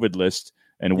this COVID list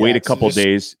and wait a couple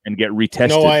days and get retested.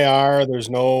 No IR. There's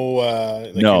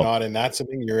no. You're not in that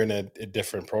something. You're in a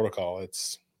different protocol.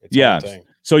 It's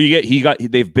So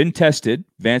they've been tested.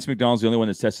 Vance McDonald's the only one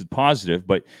that's tested positive,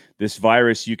 but this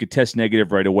virus, you could test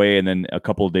negative right away, and then a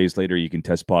couple of days later you can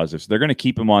test positive. So they're going to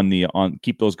keep them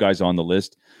keep those guys on the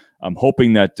list. I'm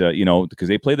hoping that because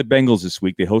they play the Bengals this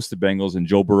week, they host the Bengals, and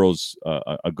Joe Burrow's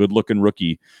a good-looking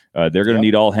rookie. They're going to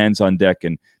need all hands on deck.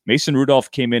 And Mason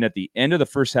Rudolph came in at the end of the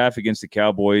first half against the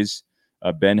Cowboys.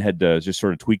 Ben had just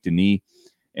sort of tweaked a knee,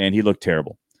 and he looked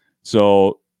terrible.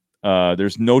 So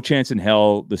there's no chance in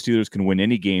hell the Steelers can win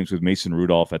any games with Mason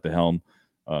Rudolph at the helm.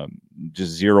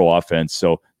 Just zero offense.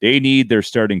 So they need their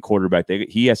starting quarterback.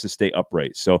 He has to stay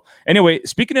upright. So anyway,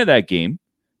 speaking of that game,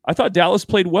 I thought Dallas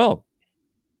played well.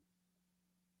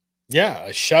 Yeah,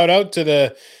 a shout out to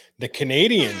the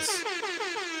Canadians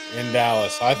in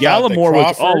Dallas. I thought Gallimore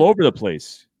was all over the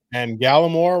place. And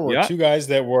Gallimore were two guys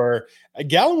that were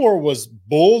Gallimore was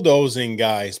bulldozing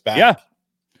guys back. Yeah.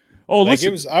 Oh,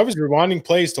 listen. I was rewinding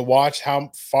plays to watch how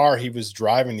far he was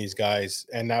driving these guys,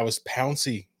 and that was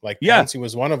Pouncey. Pouncey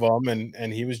was one of them,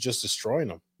 and he was just destroying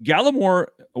them. Gallimore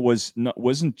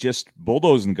wasn't just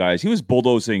bulldozing guys; he was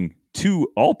bulldozing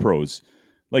 2 All-Pros.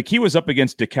 He was up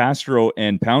against DeCastro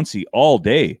and Pouncey all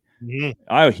day.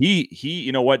 Mm-hmm. He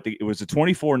you know what? It was a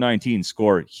 24-19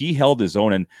 score. He held his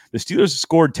own, and the Steelers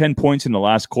scored 10 points in the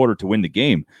last quarter to win the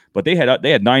game, but they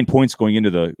had 9 points going into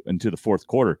the fourth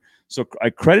quarter. So I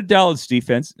credit Dallas's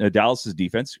defense.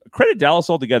 Credit Dallas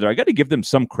altogether. I got to give them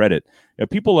some credit.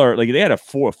 People are they had a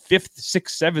 4th, 5th,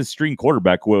 6th, 7th string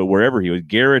quarterback wherever he was.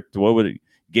 Gail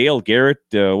Garrett.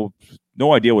 No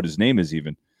idea what his name is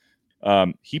even.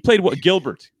 He played what?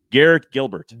 Garrett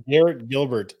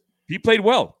Gilbert. He played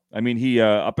well. I mean, he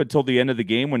up until the end of the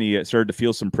game when he started to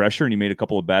feel some pressure and he made a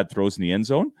couple of bad throws in the end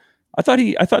zone. I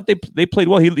thought they played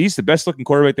well. He's the best looking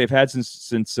quarterback they've had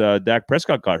since Dak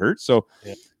Prescott got hurt. So.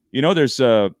 Yeah. There's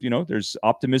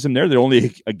optimism there. They're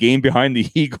only a game behind the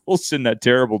Eagles in that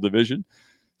terrible division.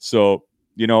 So,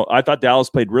 I thought Dallas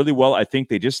played really well. I think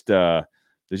there's just a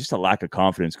lack of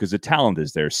confidence because the talent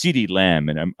is there. CeeDee Lamb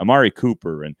and Amari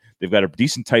Cooper, and they've got a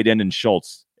decent tight end in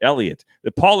Schultz. Elliott.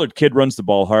 The Pollard kid runs the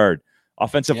ball hard.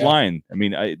 Offensive line. I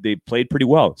mean, they played pretty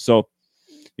well. So,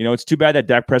 it's too bad that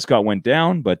Dak Prescott went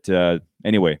down. But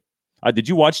anyway, did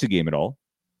you watch the game at all?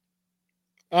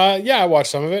 I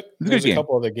watched some of it. There's a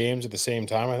couple of the games at the same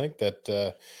time. I think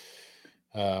that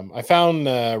I found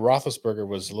Roethlisberger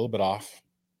was a little bit off,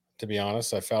 to be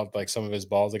honest. I felt like some of his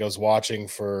balls, like I was watching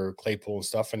for Claypool and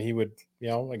stuff, and he would,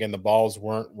 again, the balls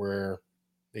weren't where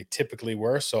they typically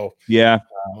were. So yeah,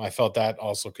 I felt that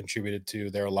also contributed to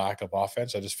their lack of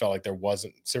offense. I just felt like there was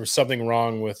something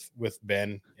wrong with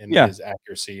Ben and his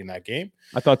accuracy in that game.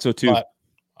 I thought so too. But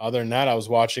other than that, I was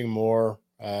watching more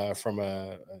from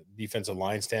a defensive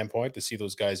line standpoint to see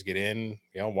those guys get in,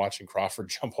 watching Crawford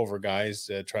jump over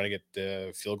guys, trying to get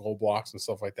field goal blocks and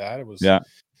stuff like that. It was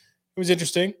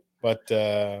interesting, but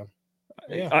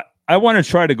I want to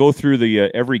try to go through the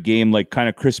every game like kind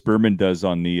of Chris Berman does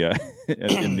on the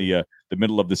in the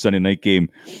middle of the Sunday night game.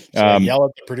 Yell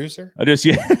at the producer. I just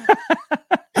you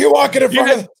walking in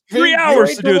front of 3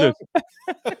 hours to do this.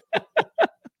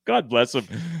 God bless him.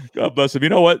 God bless him. You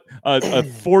know what? A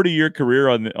 40-year career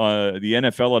on the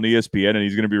NFL on ESPN, and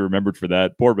he's going to be remembered for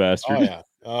that. Poor bastard.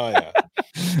 Oh yeah.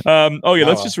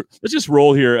 Let's just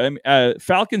roll here.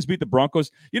 Falcons beat the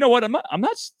Broncos. You know what? I'm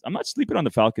not sleeping on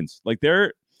the Falcons. Like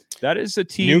that is a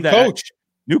team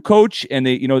new coach, and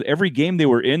they, every game they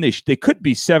were in, they could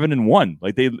be 7-1,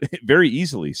 like they very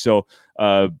easily. So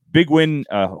big win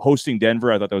hosting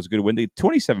Denver. I thought that was a good win. They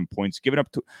 27 points, giving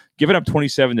up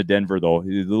 27 to Denver though.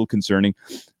 It's a little concerning.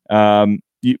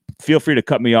 You feel free to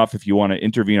cut me off if you want to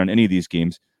intervene on any of these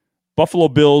games. Buffalo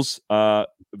Bills,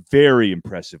 very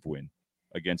impressive win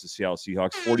against the Seattle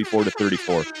Seahawks,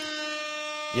 44-34.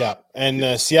 Yeah,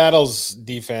 and Seattle's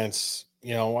defense.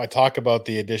 I talk about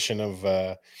the addition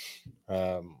of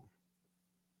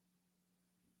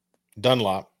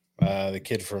Dunlop, the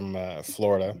kid from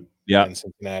Florida, in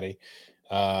Cincinnati,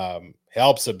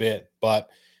 helps a bit. But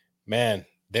man,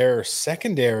 their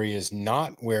secondary is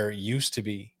not where it used to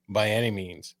be by any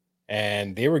means,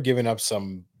 and they were giving up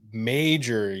some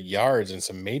major yards and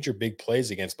some major big plays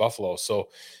against Buffalo. So,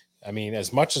 I mean,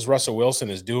 as much as Russell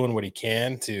Wilson is doing what he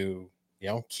can to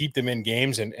keep them in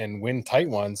games and win tight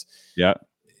ones,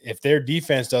 if their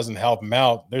defense doesn't help them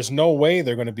out, there's no way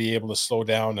they're going to be able to slow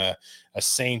down a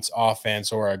Saints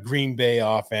offense or a Green Bay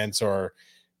offense or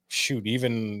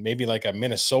even maybe like a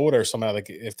Minnesota or something. Like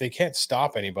if they can't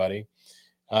stop anybody.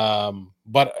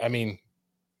 But I mean,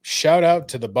 shout out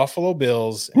to the Buffalo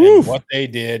Bills and what they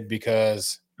did,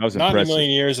 because not impressive. In a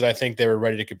million years that I think they were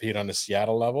ready to compete on the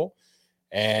Seattle level.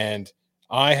 And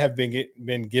I have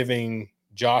been giving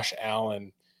Josh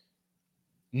Allen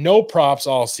no props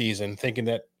all season, thinking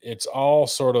that it's all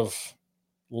sort of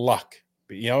luck.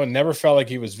 But, it never felt like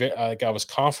he was like I was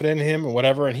confident in him or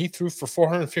whatever. And he threw for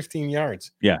 415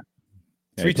 yards. Yeah.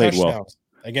 3 touchdowns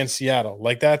against Seattle.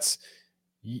 Like that's,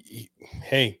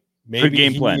 hey, maybe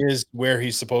game plan. He is where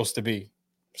he's supposed to be.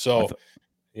 So,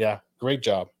 great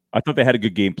job. I thought they had a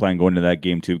good game plan going into that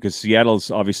game too, because Seattle's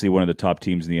obviously one of the top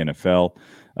teams in the NFL.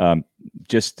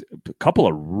 Just a couple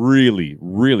of really,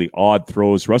 really odd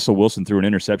throws. Russell Wilson threw an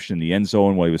interception in the end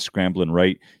zone while he was scrambling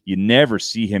right. You never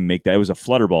see him make that. It was a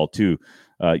flutter ball too.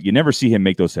 You never see him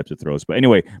make those types of throws. But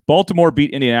anyway, Baltimore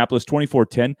beat Indianapolis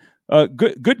 24-10.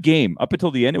 Good game up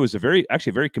until the end. It was a very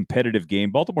competitive game.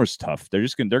 Baltimore's tough. They're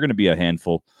going to be a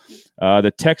handful.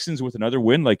 The Texans with another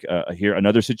win, like here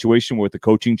another situation with the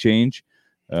coaching change.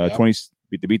 20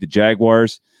 to beat the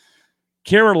Jaguars.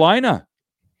 Carolina.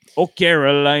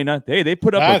 Hey, they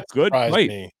put up a good fight.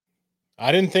 Me.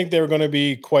 I didn't think they were going to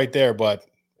be quite there, but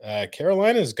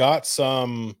Carolina's got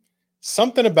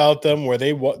something about them where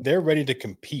they're ready to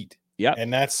compete. Yeah,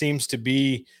 and that seems to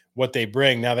be what they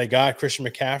bring. Now they got Christian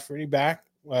McCaffrey back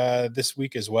this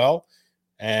week as well,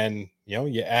 and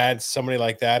you add somebody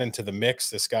like that into the mix.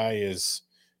 This guy is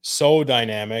so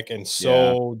dynamic and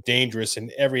so dangerous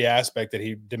in every aspect that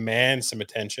he demands some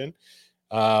attention.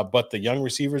 But the young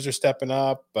receivers are stepping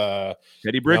up.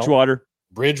 Teddy Bridgewater.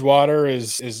 Bridgewater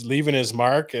is leaving his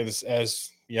mark as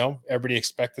everybody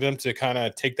expected him to kind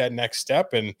of take that next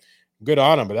step, and good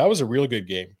on him. But that was a real good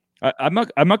game. I'm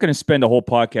not going to spend a whole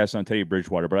podcast on Teddy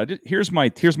Bridgewater, but here's my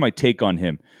take on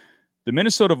him. The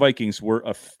Minnesota Vikings were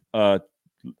a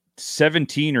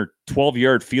 17 or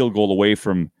 12-yard field goal away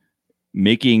from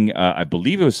making, I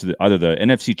believe it was either the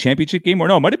NFC Championship game or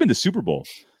no, it might have been the Super Bowl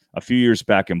a few years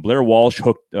back, and Blair Walsh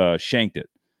shanked it.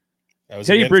 That was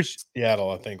Teddy Seattle,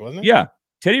 I think, wasn't it? Yeah,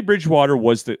 Teddy Bridgewater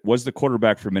was the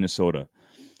quarterback for Minnesota,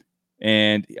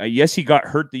 and yes, he got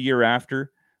hurt the year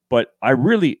after, but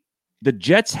the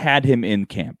Jets had him in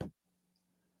camp.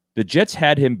 The Jets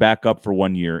had him back up for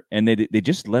 1 year, and they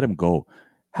just let him go.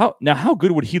 How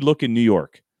good would he look in New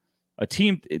York? A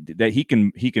team that he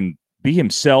can be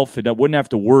himself and that wouldn't have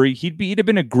to worry. He'd have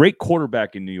been a great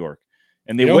quarterback in New York.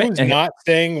 And they went and not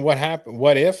saying what happened.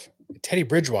 What if Teddy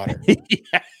Bridgewater?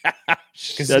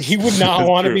 Because he would not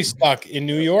want to be stuck in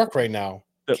New York right now.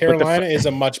 Carolina is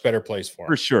a much better place for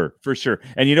him. For sure.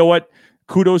 And you know what?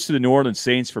 Kudos to the New Orleans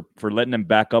Saints for letting him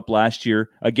back up last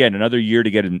year. Again, another year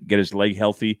to get his leg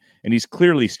healthy, and he's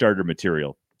clearly starter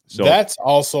material. So that's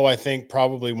also, I think,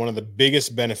 probably one of the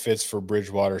biggest benefits for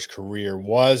Bridgewater's career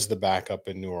was the backup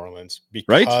in New Orleans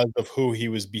because of who he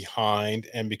was behind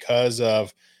and because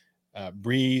of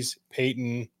Breeze,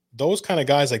 Peyton, those kind of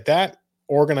guys like that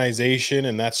organization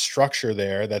and that structure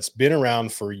there that's been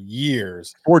around for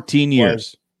years. 14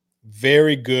 years.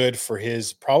 Very good for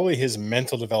probably his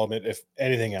mental development, if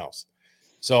anything else.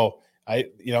 So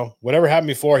whatever happened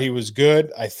before, he was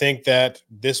good. I think that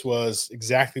this was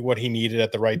exactly what he needed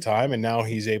at the right time, and now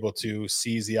he's able to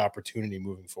seize the opportunity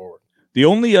moving forward. The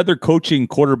only other coaching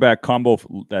quarterback combo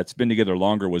that's been together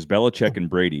longer was Belichick and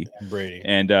Brady.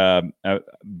 And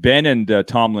Ben and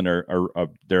Tomlin are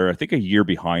they're, I think, a year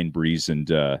behind Breeze and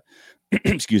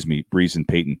Breeze and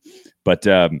Peyton. But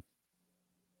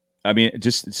I mean,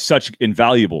 just such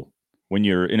invaluable when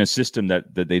you're in a system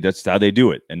that's how they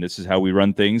do it, and this is how we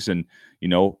run things. And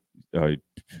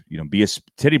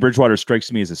Teddy Bridgewater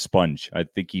strikes me as a sponge. I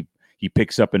think he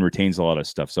picks up and retains a lot of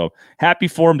stuff. So happy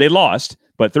for him. They lost,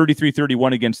 but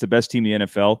 33-31 against the best team in the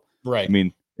NFL. Right. I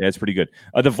mean, that's pretty good.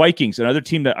 The Vikings, another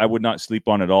team that I would not sleep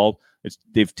on at all.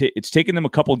 It's taken them a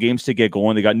couple games to get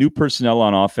going. They got new personnel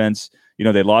on offense.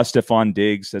 They lost Stephon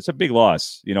Diggs. That's a big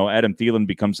loss. Adam Thielen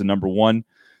becomes the number one.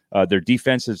 Their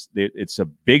defense it's a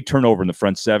big turnover in the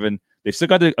front seven. They've still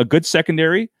got a good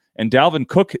secondary, and Dalvin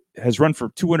Cook has run for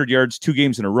 200 yards 2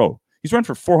 games in a row. He's run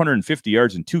for 450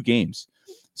 yards in 2 games.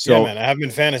 So, yeah, man, I have him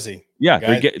in fantasy. Yeah,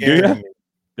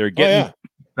 they're getting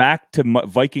back to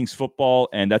Vikings football,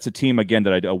 and that's a team again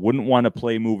that I wouldn't want to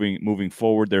play moving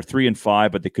forward. They're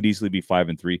 3-5, but they could easily be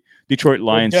 5-3. Detroit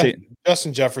Lions.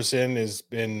 Justin Jefferson has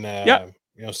been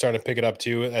starting to pick it up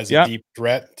too as a deep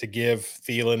threat to give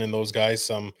Thielen and those guys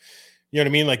some. You know what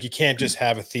I mean? Like, you can't just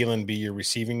have a Thielen be your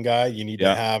receiving guy. You need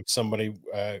to have somebody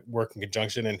work in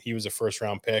conjunction, and he was a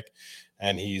first-round pick,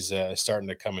 and he's starting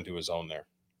to come into his own there.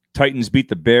 Titans beat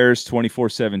the Bears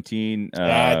 24-17.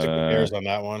 I took the Bears on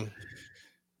that one.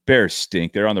 Bears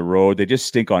stink. They're on the road. They just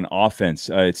stink on offense.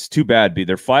 It's too bad.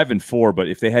 They're 5-4, but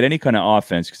if they had any kind of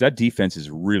offense, because that defense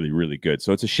is really, really good.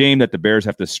 So it's a shame that the Bears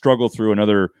have to struggle through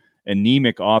another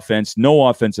anemic offense, no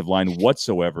offensive line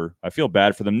whatsoever. I feel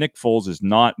bad for them. Nick Foles is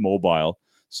not mobile,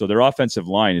 so their offensive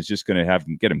line is just going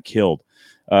to get him killed.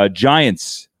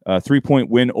 Giants, 3-point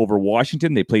win over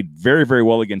Washington. They played very, very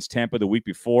well against Tampa the week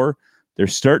before. They're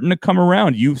starting to come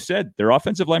around. You said their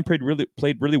offensive line played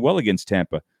really well against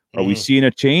Tampa. Are we seeing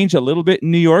a change a little bit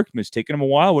in New York? It's taking them a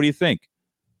while. What do you think?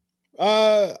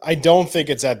 I don't think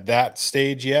it's at that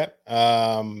stage yet.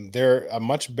 They're a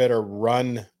much better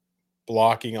run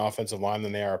blocking offensive line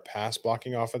than they are a pass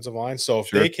blocking offensive line. So if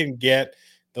they can get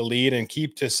the lead and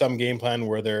keep to some game plan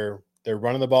where they're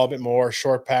running the ball a bit more,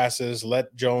 short passes,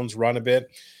 let Jones run a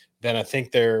bit, then I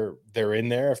think they're in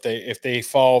there. If they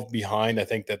fall behind, I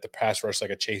think that the pass rush, like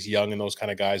a Chase Young and those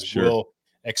kind of guys, will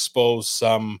expose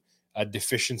some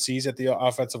deficiencies at the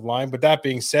offensive line. But that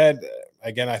being said,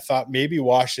 again, I thought maybe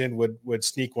Washington would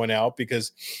sneak one out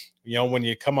because, when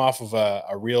you come off of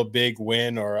a real big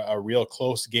win or a real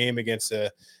close game against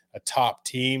a top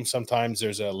team, sometimes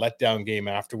there's a letdown game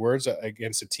afterwards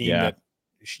against a team that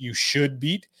you should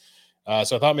beat.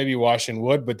 So I thought maybe Washington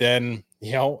would, but then,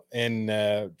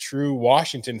 in true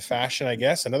Washington fashion, I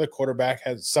guess, another quarterback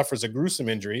suffers a gruesome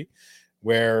injury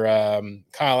where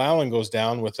Kyle Allen goes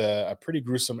down with a pretty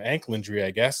gruesome ankle injury,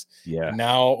 I guess. Yeah. And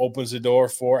now opens the door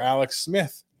for Alex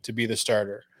Smith to be the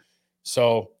starter.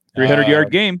 So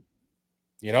 300-yard game.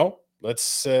 Let's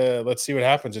see what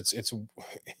happens. It's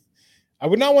I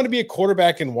would not want to be a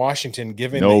quarterback in Washington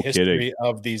given the history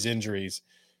of these injuries.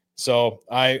 So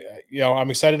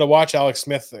I'm excited to watch Alex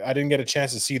Smith. I didn't get a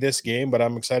chance to see this game, but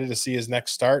I'm excited to see his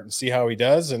next start and see how he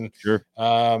does. And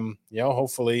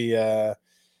hopefully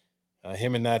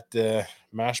him and that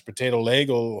mashed potato leg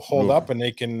will hold up and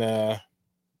they can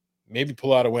maybe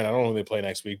pull out a win. I don't know who they play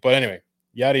next week, but anyway,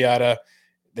 yada yada.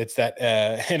 It's that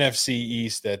NFC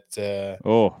East that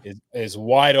is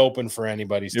wide open for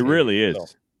anybody's team. It really is. So.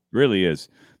 Really is.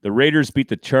 The Raiders beat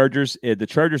the Chargers. The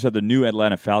Chargers are the new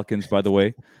Atlanta Falcons, by the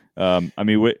way.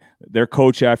 Their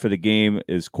coach after the game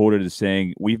is quoted as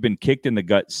saying, "We've been kicked in the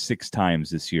gut 6 times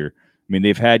this year." I mean,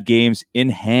 they've had games in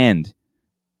hand.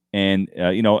 And,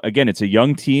 again, it's a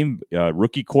young team,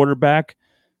 rookie quarterback,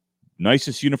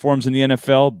 nicest uniforms in the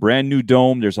NFL, brand new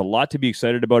dome. There's a lot to be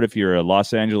excited about if you're a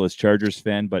Los Angeles Chargers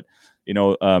fan. But,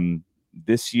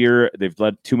 this year they've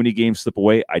let too many games slip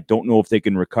away. I don't know if they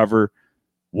can recover.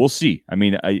 We'll see. I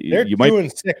mean, they're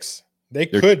 2-6. They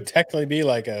could technically be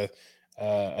like a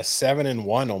a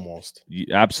 7-1 almost.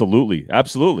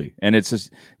 Absolutely. And it's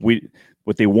just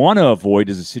what they want to avoid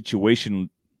is a situation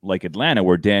like Atlanta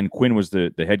where Dan Quinn was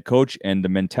the head coach, and the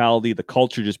mentality, the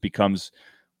culture just becomes,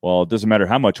 well, it doesn't matter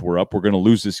how much we're up, we're going to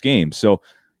lose this game. So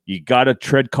you got to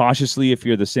tread cautiously if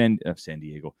you're the San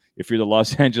Diego, if you're the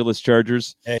Los Angeles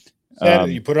Chargers. Hey,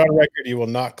 you put it on record, you will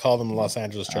not call them the Los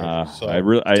Angeles Chargers. So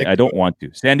I don't want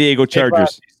to. San Diego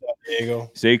Chargers. San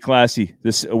Diego. Stay classy.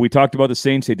 We talked about the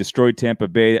Saints. They destroyed Tampa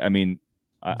Bay. I mean,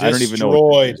 I don't even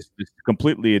know. Just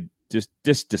completely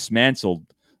just dismantled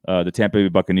the Tampa Bay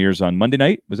Buccaneers on Monday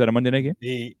night. Was that a Monday night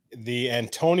game? The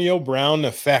Antonio Brown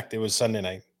effect. It was Sunday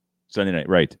night. Sunday night,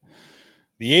 right.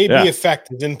 The AB effect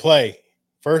is in play.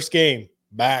 First game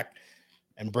back.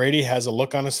 And Brady has a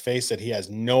look on his face that he has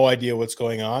no idea what's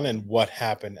going on and what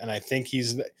happened. And I think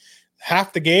he's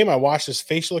half the game. I watched his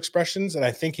facial expressions, and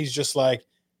I think he's just like,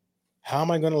 how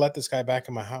am I going to let this guy back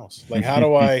in my house? Like, how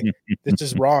do I – this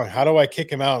is wrong. How do I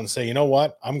kick him out and say, you know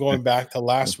what? I'm going back to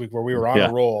last week where we were on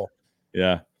a roll.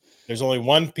 Yeah. There's only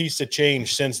one piece to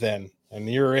change since then,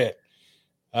 and you're it.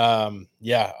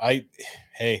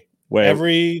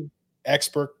 Every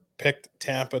expert picked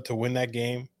Tampa to win that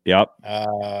game. Yep.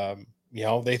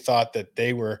 They thought that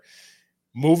they were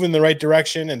moving the right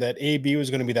direction and that AB was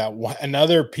going to be that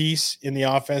another piece in the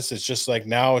offense that's just like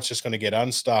now it's just going to get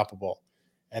unstoppable.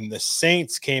 And the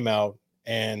Saints came out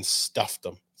and stuffed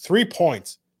them. 3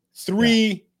 points.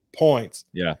 3 points.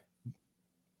 Yeah.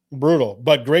 Brutal,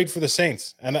 but great for the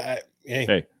Saints. And I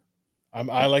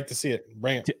like to see it.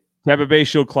 Bring it. Tampa Bay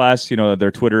showed class.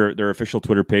 Their official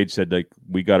Twitter page said, like,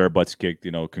 we got our butts kicked.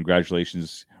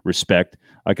 Congratulations, respect.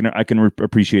 I can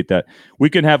appreciate that. We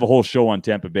can have a whole show on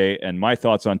Tampa Bay, and my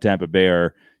thoughts on Tampa Bay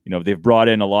are, they've brought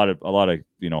in a lot of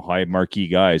high marquee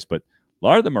guys, but a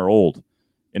lot of them are old,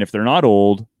 and if they're not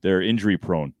old, they're injury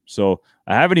prone. So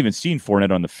I haven't even seen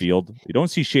Fournette on the field. You don't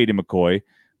see Shady McCoy.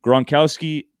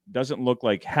 Gronkowski doesn't look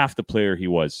like half the player he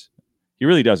was. He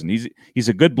really doesn't. He's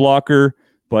a good blocker.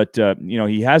 But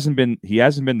he hasn't been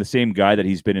the same guy that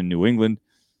he's been in New England.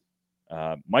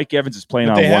 Mike Evans is playing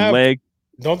on one leg.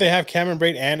 Don't they have Cameron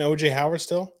Brate and OJ Howard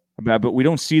still? But we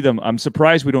don't see them. I'm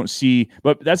surprised we don't see.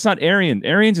 But that's not Arians.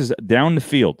 Arians is down the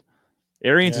field.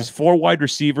 Arians is 4 wide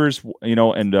receivers,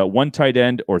 and 1 tight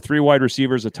end, or 3 wide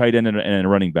receivers, a tight end, and a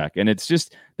running back. And it's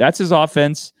just that's his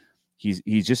offense.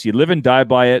 He's just you live and die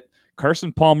by it.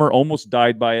 Carson Palmer almost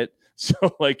died by it. So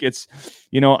it's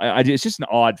it's just an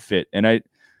odd fit. And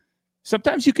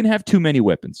sometimes you can have too many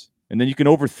weapons, and then you can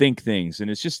overthink things. And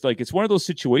it's just like, it's one of those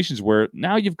situations where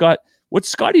now you've got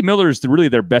Scotty Miller is really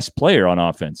their best player on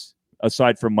offense,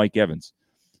 aside from Mike Evans.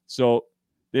 So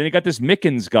then you got this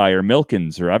Mickens guy, or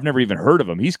Milkins, or I've never even heard of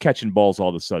him. He's catching balls all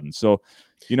of a sudden. So,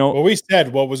 well, we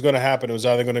said what was going to happen. It was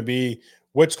either going to be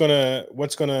what's going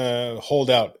to hold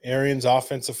out, Arians'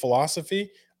 offensive philosophy,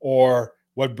 or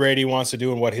what Brady wants to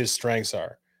do and what his strengths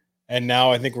are. And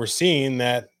now I think we're seeing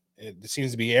that it seems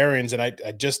to be Arians, and I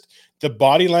just the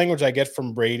body language I get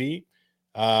from Brady,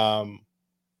 I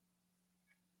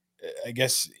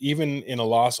guess even in a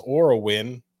loss or a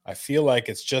win, I feel like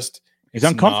he's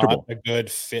uncomfortable. Not a good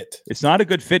fit. It's not a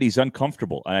good fit. He's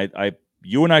uncomfortable.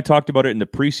 You and I talked about it in the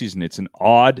preseason. It's an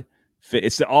odd fit.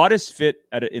 It's the oddest fit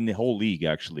in the whole league,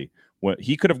 actually.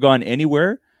 He could have gone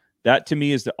anywhere. That to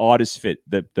me is the oddest fit.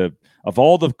 Of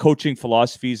all the coaching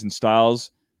philosophies and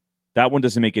styles, that one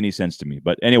doesn't make any sense to me.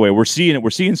 But anyway, we're seeing it. We're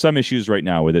seeing some issues right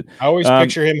now with it. I always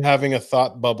picture him having a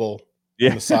thought bubble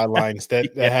on the sidelines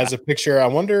that has a picture. I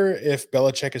wonder if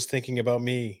Belichick is thinking about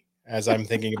me as I'm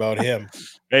thinking about him.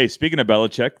 Hey, speaking of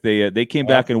Belichick, they came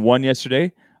back and won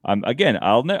yesterday. Again,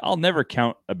 I'll never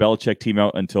count a Belichick team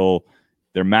out until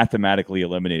they're mathematically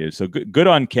eliminated. So good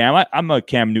on Cam. I'm a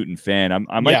Cam Newton fan.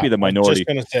 I might be the minority.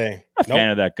 I'm just gonna say, I'm a fan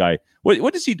of that guy.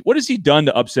 What has he done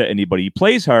to upset anybody? He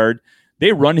plays hard.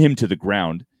 They run him to the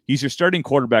ground. He's your starting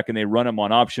quarterback, and they run him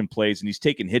on option plays, and he's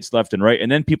taking hits left and right.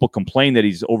 And then people complain that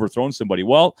he's overthrown somebody.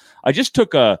 Well, I just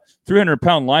took a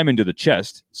 300-pound lineman to the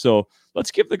chest. So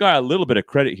let's give the guy a little bit of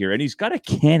credit here. And he's got a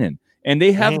cannon, and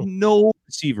they have no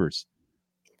receivers.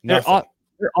 Their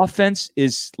offense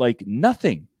is like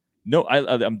nothing. No,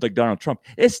 I'm like Donald Trump.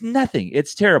 It's nothing.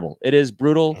 It's terrible. It is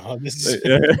brutal.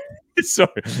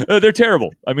 Sorry, they're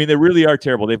terrible. I mean, they really are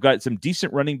terrible. They've got some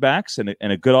decent running backs and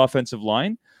a good offensive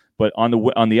line, but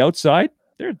on the outside,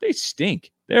 they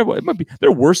stink. They're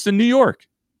worse than New York.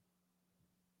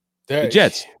 The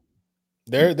Jets.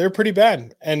 They're pretty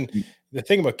bad. And the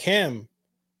thing about Cam,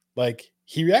 like,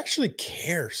 he actually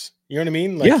cares. You know what I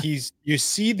mean? Like, you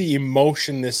see the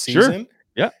emotion this season. Sure.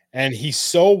 Yeah. And he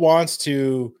so wants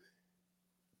to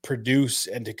produce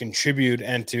and to contribute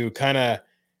and to kind of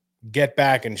get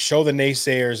back and show the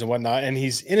naysayers and whatnot. And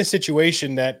he's in a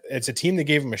situation that it's a team that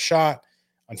gave him a shot,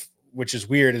 which is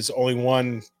weird. It's only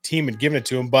one team had given it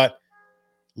to him. But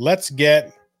let's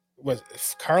get what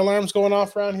car alarms going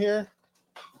off around here.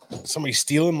 Somebody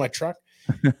stealing my truck.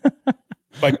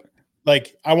 But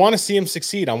like, I want to see him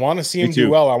succeed. I want to see him do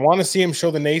well. I want to see him show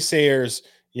the naysayers,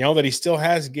 that he still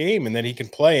has game and that he can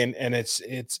play. And it's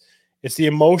the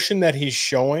emotion that he's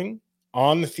showing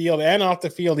on the field and off the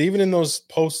field, even in those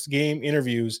post-game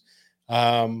interviews,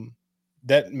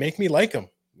 that make me like him.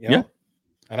 Yeah.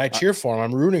 And I cheer for him.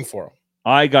 I'm rooting for him.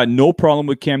 I got no problem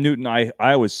with Cam Newton. I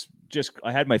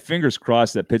had my fingers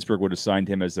crossed that Pittsburgh would have signed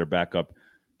him as their backup,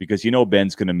 because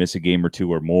Ben's going to miss a game or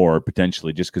two or more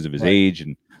potentially just because of his age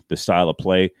and the style of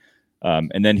play.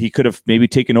 And then he could have maybe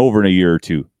taken over in a year or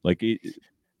two. Like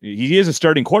he is a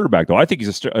starting quarterback, though. I think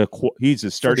he's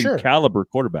a starting caliber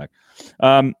quarterback.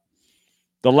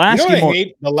 The last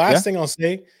game, the last thing I'll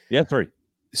say. Yeah, sorry.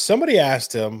 Somebody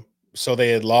asked him, so they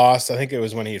had lost. I think it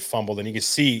was when he had fumbled, and you could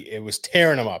see it was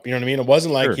tearing him up. You know what I mean? It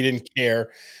wasn't like he didn't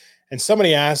care. And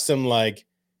somebody asked him, like,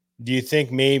 do you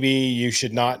think maybe you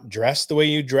should not dress the way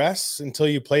you dress until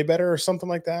you play better or something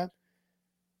like that?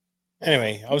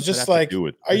 Anyway, I was just like,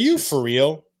 are you for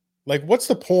real? Like, what's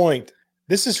the point?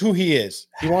 This is who he is.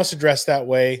 He wants to dress that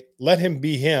way. Let him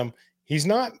be him. He's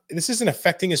not, this isn't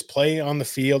affecting his play on the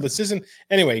field. This isn't,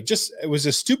 anyway, it was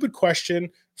a stupid question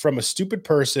from a stupid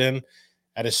person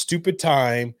at a stupid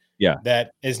time. Yeah.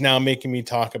 That is now making me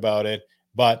talk about it.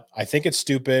 But I think it's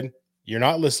stupid. You're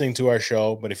not listening to our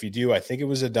show, but if you do, I think it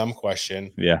was a dumb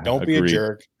question. Yeah. Don't be a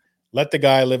jerk. Let the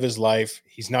guy live his life.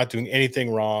 He's not doing anything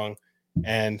wrong.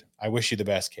 And I wish you the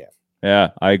best, Cam. Yeah,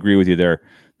 I agree with you there.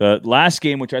 The last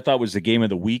game, which I thought was the game of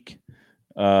the week,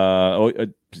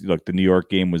 look, the New York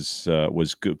game was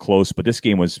good, close, but this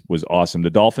game was awesome. The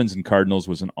Dolphins and Cardinals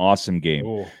was an awesome game.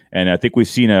 Ooh. And I think we're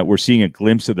seeing a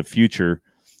glimpse of the future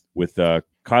with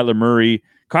Kyler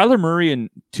Murray and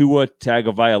Tua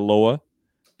Tagovailoa.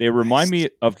 They remind me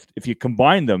of, if you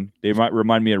combine them, they might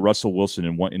remind me of Russell Wilson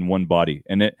in one body.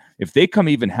 And if they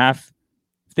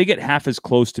get half as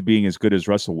close to being as good as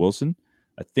Russell Wilson,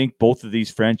 I think both of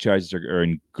these franchises are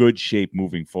in good shape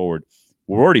moving forward.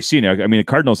 We're already seeing it. I mean, the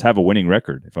Cardinals have a winning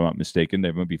record, if I'm not mistaken.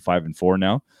 They might be 5-4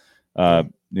 now.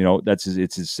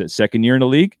 It's his second year in the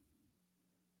league.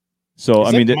 So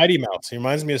He's like Mighty Mouse. He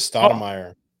reminds me of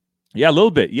Stoudemire. Yeah, a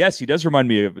little bit. Yes, he does remind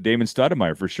me of Damon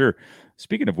Stoudemire for sure.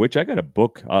 Speaking of which, I got a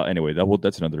book. Anyway,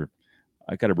 that's another.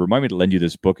 I got to remind me to lend you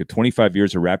this book. 25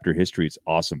 Years of Raptor History. It's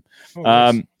awesome. Oh,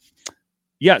 nice.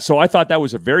 Yeah, so I thought that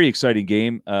was a very exciting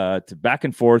game, to back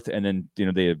and forth, and then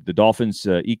the Dolphins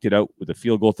eked it out with a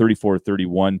field goal,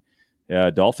 34-31.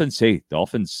 Dolphins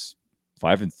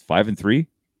 5-3.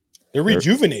 They're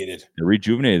rejuvenated. They're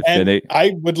rejuvenated. And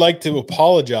I would like to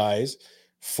apologize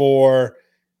for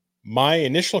my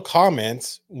initial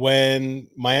comments when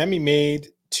Miami made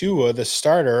Tua the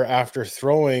starter after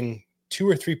throwing 2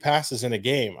 or 3 passes in a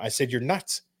game. I said, you're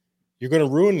nuts. You're going to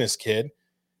ruin this kid,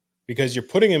 because you're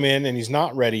putting him in and he's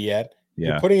not ready yet. Yeah.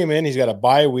 You're putting him in. He's got a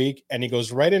bye week, and he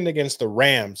goes right in against the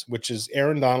Rams, which is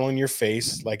Aaron Donald in your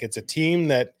face. Like, it's a team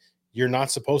that you're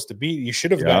not supposed to beat. You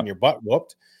should have gotten your butt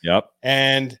whooped. Yep.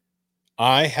 And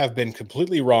I have been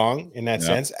completely wrong in that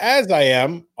sense, as I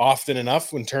am often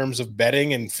enough in terms of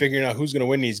betting and figuring out who's going to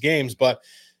win these games. But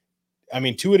I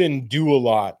mean, Tua didn't do a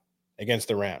lot against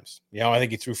the Rams. I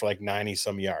think he threw for like 90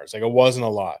 some yards. Like, it wasn't a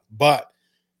lot, but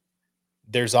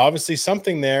there's obviously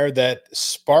something there that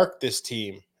sparked this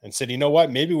team and said, you know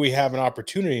what, maybe we have an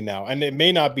opportunity now. And it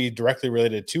may not be directly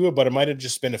related to it, but it might have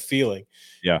just been a feeling.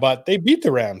 Yeah. But they beat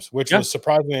the Rams, which was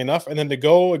surprisingly enough. And then to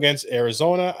go against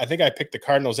Arizona, I think I picked the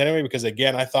Cardinals anyway, because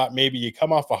again, I thought maybe you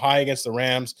come off a high against the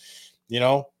Rams,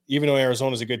 even though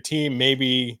Arizona's a good team,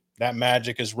 maybe that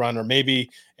magic is run, or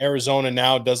maybe Arizona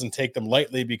now doesn't take them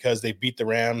lightly because they beat the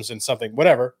Rams and something,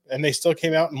 whatever. And they still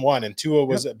came out and won. And Tua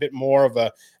was a bit more of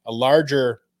a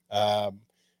larger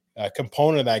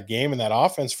component of that game and that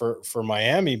offense for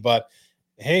Miami. But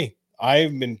hey,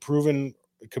 I've been proven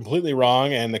completely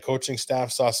wrong, and the coaching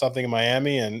staff saw something in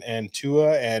Miami and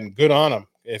Tua, and good on them.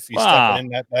 If you step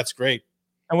in, that's great.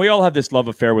 And we all have this love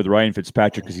affair with Ryan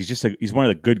Fitzpatrick, because he's one of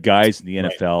the good guys in the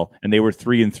NFL, and they were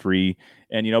 3-3.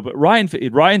 And but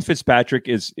Ryan Fitzpatrick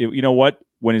is, what,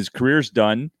 when his career's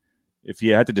done, if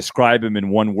you had to describe him in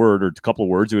one word or a couple of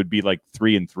words, it would be like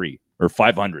 3-3 or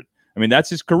 500. I mean, that's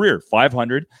his career,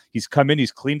 500. He's come in,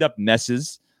 he's cleaned up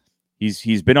messes.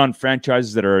 He's been on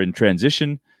franchises that are in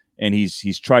transition, and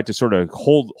he's tried to sort of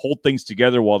hold things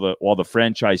together while the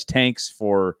franchise tanks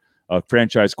for a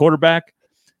franchise quarterback.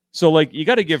 So, like, you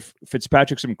got to give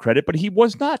Fitzpatrick some credit, but he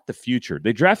was not the future.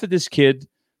 They drafted this kid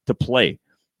to play.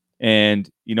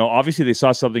 And, obviously they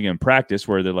saw something in practice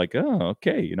where they're like, oh,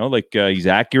 okay. He's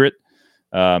accurate.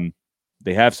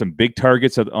 They have some big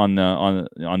targets on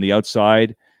the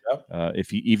outside. Yep.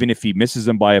 If he misses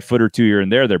them by a foot or two here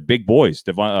and there, they're big boys.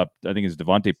 I think it's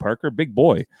Devontae Parker, big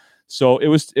boy. So it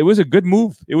was a good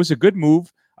move. It was a good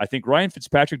move. I think Ryan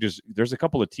Fitzpatrick, there's a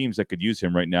couple of teams that could use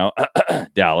him right now.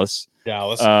 Dallas.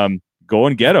 Go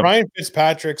and get him. Ryan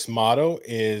Fitzpatrick's motto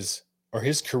is, or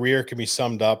his career can be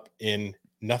summed up in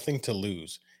nothing to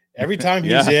lose. Every time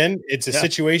he's in, it's a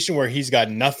situation where he's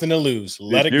got nothing to lose.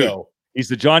 Let it go. He's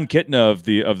the John Kitna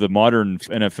of the modern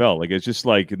NFL. Like, it's just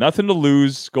like nothing to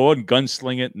lose. Go and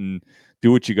gunsling it and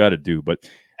do what you got to do. But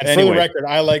anyway. For the record,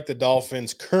 I like the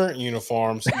Dolphins' current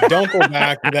uniforms. Don't go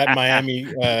back to that Miami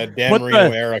Dan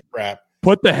Marino era crap.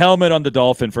 Put the helmet on the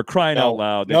Dolphin, for crying out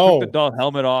loud. They took the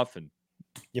helmet off, and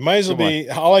you might as well be.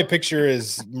 All I picture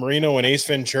is Marino and Ace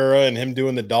Ventura and him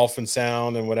doing the Dolphin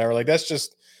sound and whatever. Like, that's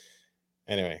just.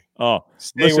 Anyway,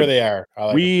 stay where they are.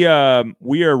 We are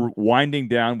winding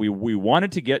down. We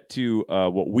wanted to get to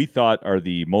what we thought are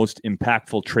the most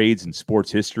impactful trades in sports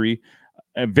history.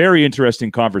 A very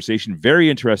interesting conversation, very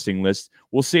interesting list.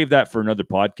 We'll save that for another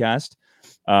podcast.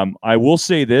 I will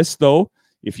say this, though.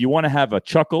 If you want to have a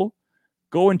chuckle,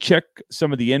 go and check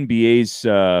some of the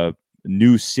NBA's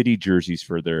new city jerseys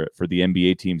for the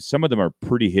NBA teams. Some of them are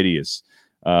pretty hideous.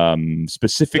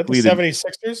 Specifically, the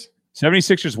 76ers?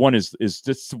 76ers one is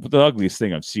just the ugliest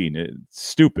thing I've seen. It's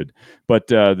stupid. But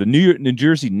the New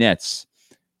Jersey Nets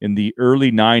in the early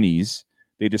 90s,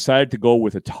 they decided to go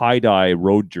with a tie-dye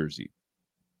road jersey.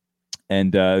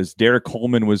 And Derek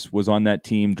Coleman was on that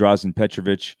team, Drazen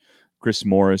Petrovic, Chris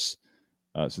Morris.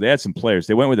 So they had some players.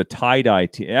 They went with a tie-dye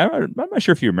team. I'm not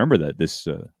sure if you remember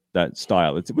that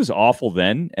style. It was awful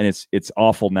then, and it's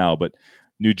awful now. But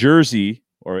New Jersey,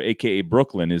 or AKA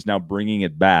Brooklyn, is now bringing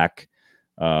it back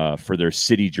for their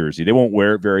city jersey. They won't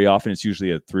wear it very often. It's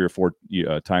usually 3 or 4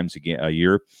 times a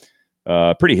year.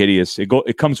 Pretty hideous.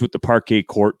 It comes with the parquet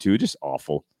court too. Just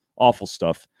awful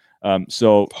stuff.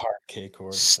 So parquet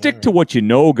court. Stick to what you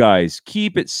know, guys.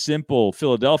 Keep it simple.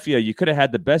 Philadelphia, you could have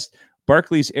had the best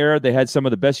Barclays era. They had some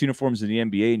of the best uniforms in the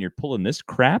NBA, and you're pulling this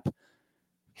crap.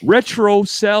 Retro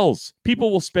sells.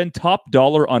 People will spend top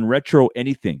dollar on retro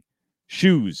anything.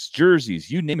 Shoes, jerseys,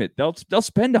 you name it. They'll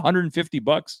spend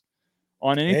 $150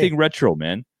 on anything retro,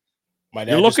 man. My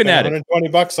dad, you're looking at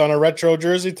 $120 on a retro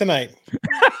jersey tonight.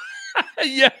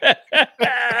 Yeah.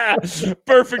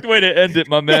 Perfect way to end it,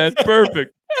 my man.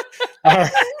 Perfect. All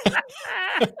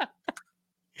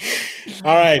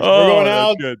right. We're going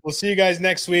out. We'll see you guys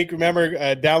next week. Remember,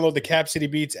 download the Cap City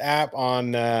Beats app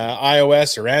on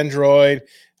iOS or Android.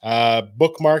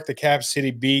 Bookmark the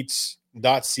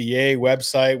capcitybeats.ca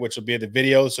website, which will be the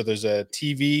video. So there's a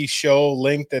TV show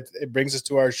link that it brings us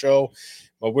to our show.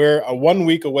 But we're 1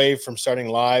 week away from starting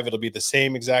live. It'll be the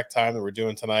same exact time that we're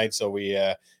doing tonight. So we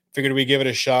figured we'd give it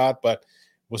a shot. But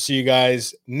we'll see you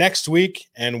guys next week.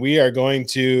 And we are going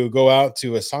to go out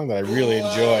to a song that I really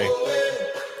enjoy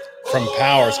from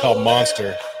Power. It's called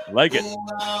Monster. I like it.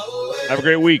 Have a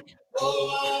great week.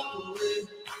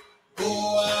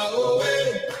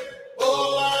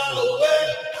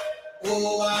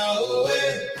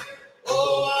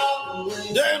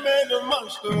 They made a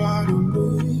monster out of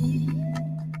me.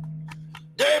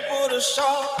 They put a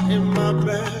shot in my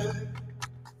bed.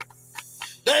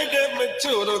 They get me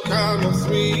to the count of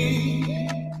 3.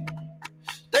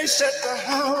 They set the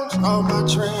house on my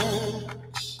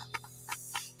tracks.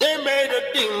 They made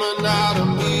a demon out of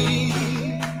me.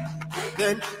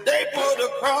 Then they put a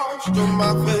cross to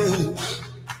my face.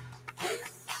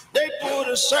 They put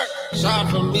a circus out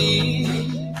for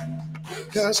me.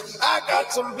 'Cause I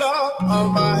got some blood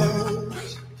on my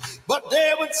hands. But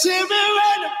they would see me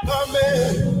when I'm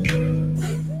coming.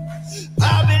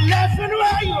 I'll be laughing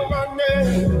while you're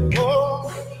running. Oh,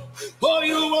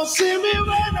 you won't see me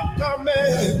when I'm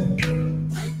coming.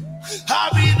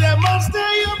 I'll be the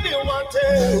monster you've been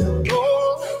wanting. Oh.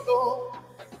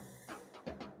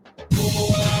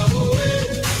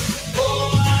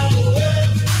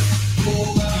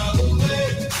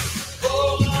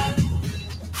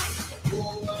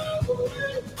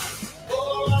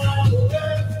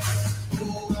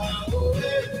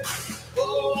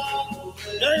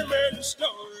 They made a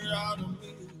story out of me.